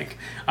 Like,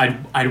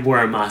 I'd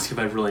wear a mask if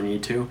I really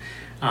need to,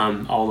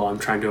 although I'm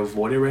trying to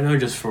avoid it right now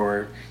just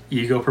for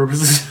ego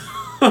purposes.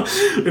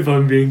 If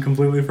I'm being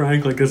completely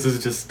frank, like, this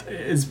is just,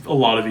 it's a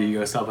lot of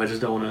ego stuff. I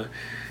just don't want to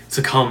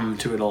succumb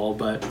to it all,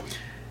 but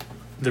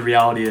the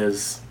reality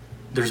is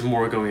there's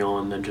more going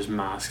on than just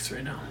masks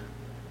right now,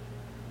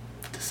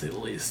 to say the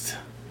least.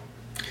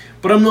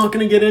 But I'm not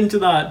going to get into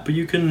that, but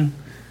you can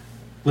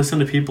listen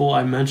to people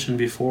I mentioned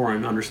before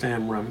and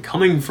understand where I'm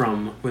coming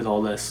from with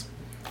all this.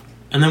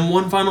 And then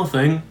one final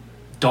thing,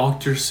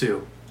 Dr.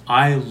 Sue.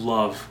 I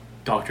love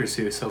Dr.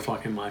 Sue so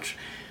fucking much.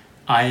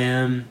 I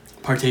am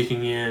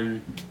partaking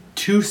in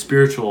 2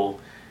 spiritual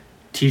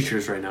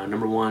teachers right now.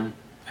 Number 1,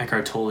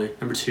 Eckhart Tolle.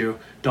 Number 2,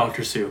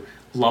 Dr. Sue.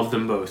 Love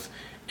them both.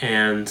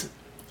 And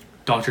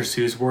Dr.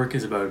 Sue's work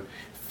is about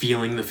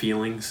feeling the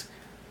feelings,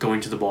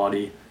 going to the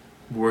body,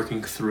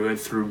 working through it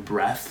through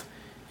breath,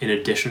 in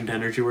addition to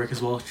energy work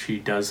as well. She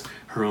does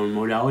her own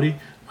modality.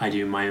 I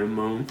do my own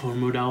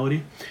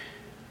modality.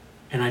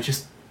 And I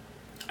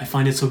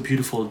find it so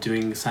beautiful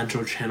doing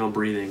central channel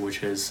breathing,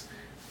 which is,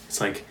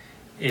 it's like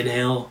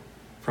inhale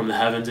from the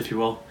heavens, if you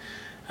will,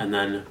 and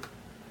then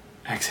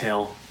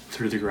exhale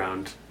through the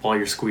ground while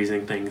you're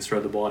squeezing things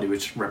throughout the body,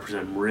 which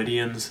represent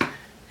meridians,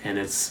 and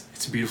it's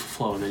a beautiful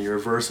flow. And then you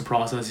reverse the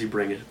process, you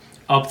bring it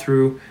up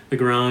through the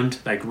ground,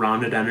 like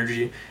grounded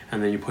energy,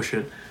 and then you push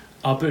it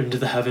up into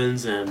the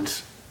heavens,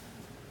 and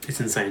it's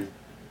insane.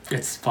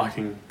 It's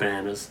fucking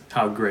bananas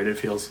how great it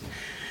feels.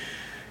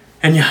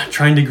 And yeah,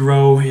 trying to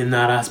grow in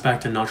that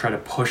aspect and not try to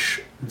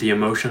push the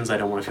emotions. I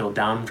don't want to feel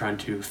down. I'm trying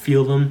to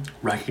feel them,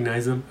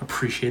 recognize them,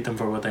 appreciate them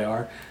for what they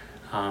are,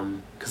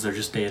 because they're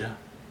just data,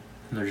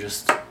 and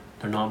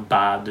they're not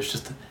bad. It's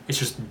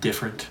just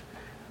different.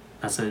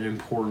 That's an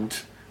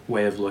important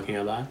way of looking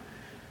at that.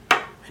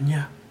 And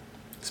yeah,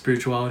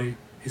 spirituality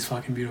is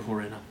fucking beautiful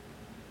right now,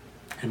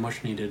 and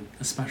much needed,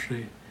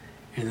 especially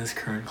in this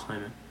current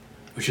climate,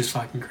 which is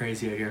fucking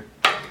crazy out here.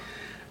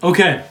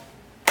 Okay,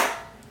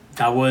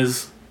 that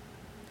was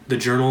the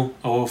Journal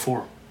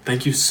 004.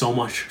 Thank you so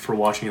much for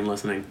watching and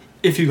listening.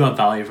 If you got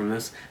value from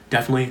this,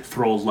 definitely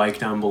throw a like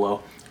down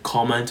below,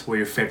 comment what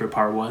your favorite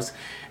part was,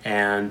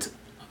 and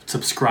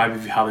subscribe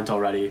if you haven't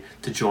already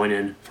to join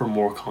in for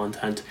more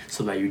content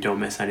so that you don't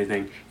miss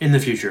anything in the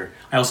future.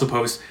 I also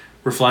post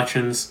I post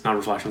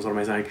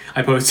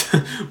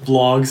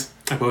vlogs,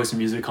 I post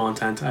music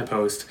content, I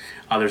post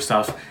other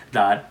stuff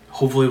that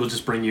hopefully will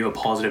just bring you a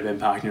positive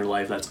impact in your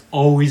life. That's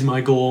always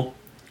my goal.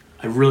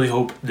 I really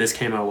hope this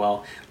came out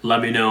well.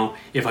 Let me know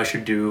if I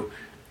should do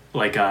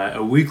like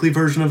a weekly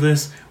version of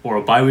this or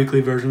a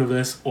bi-weekly version of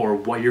this, or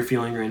what you're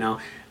feeling right now.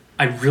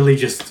 I'm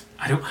just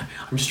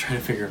trying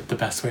to figure out the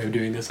best way of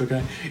doing this,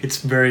 okay?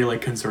 It's very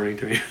like concerning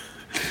to me.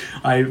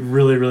 I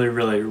really, really,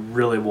 really,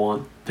 really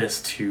want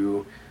this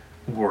to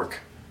work,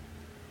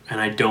 and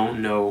I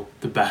don't know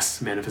the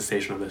best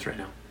manifestation of this right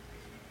now.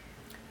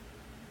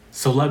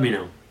 So let me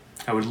know.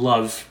 I would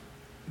love,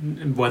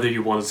 whether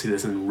you want to see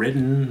this in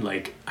written,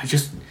 like,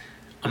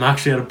 I'm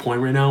actually at a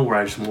point right now where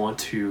I just want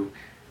to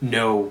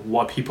know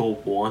what people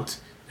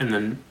want, and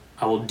then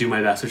I will do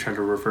my best to try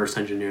to reverse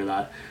engineer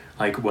that.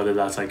 Like, whether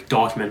that's like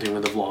documenting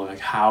with a vlog, like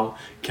how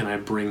can I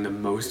bring the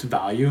most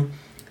value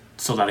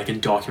so that I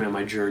can document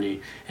my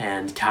journey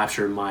and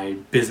capture my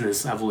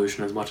business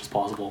evolution as much as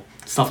possible,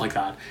 stuff like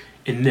that.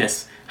 In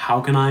this,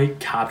 how can I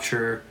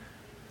capture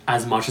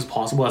as much as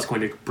possible that's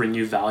going to bring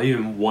you value,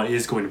 and what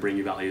is going to bring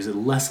you value? Is it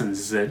lessons?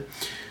 Is it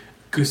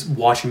just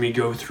watching me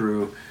go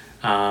through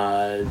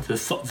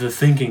the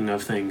thinking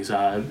of things?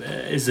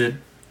 Is it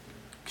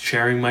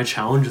sharing my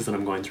challenges that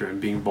I'm going through and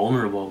being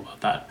vulnerable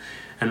about that?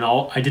 And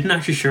I didn't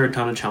actually share a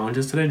ton of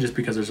challenges today just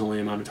because there's only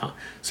a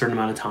certain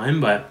amount of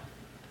time, but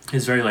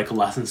it's very like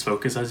lessons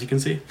focused, as you can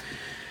see.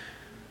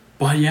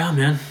 But yeah,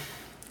 man,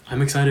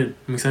 I'm excited.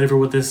 I'm excited for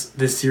what this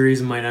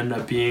series might end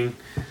up being.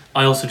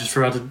 I also just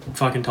forgot to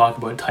fucking talk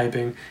about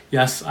typing.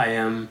 Yes, I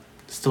am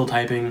still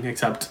typing,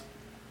 except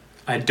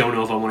I don't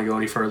know if I want to go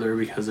any further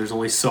because there's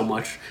only so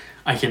much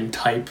I can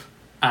type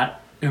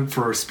at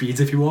for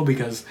speeds, if you will,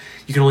 because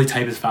you can only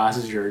type as fast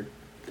as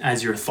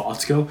your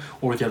thoughts go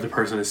or the other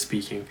person is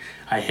speaking.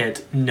 I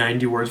hit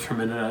 90 words per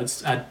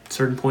minute at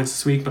certain points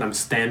this week, but I'm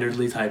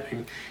standardly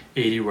typing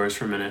 80 words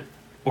per minute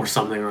or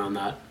something around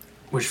that,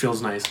 which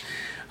feels nice.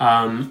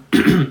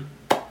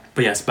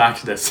 But yes, back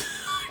to this.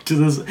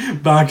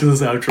 Back to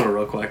this outro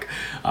real quick.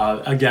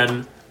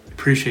 Again,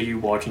 appreciate you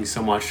watching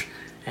so much,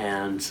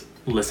 and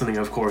listening,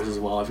 of course, as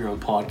well, if you're on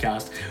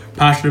podcast.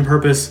 Passion and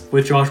Purpose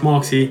with Josh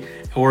Moxie.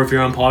 Or if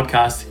you're on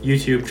podcast,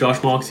 YouTube,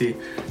 Josh Moxie.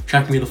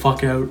 Check me the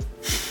fuck out.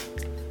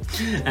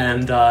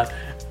 And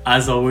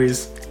as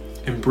always,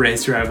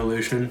 embrace your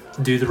evolution.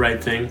 Do the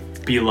right thing.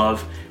 Be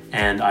love.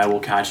 And I will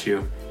catch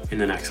you in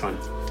the next one.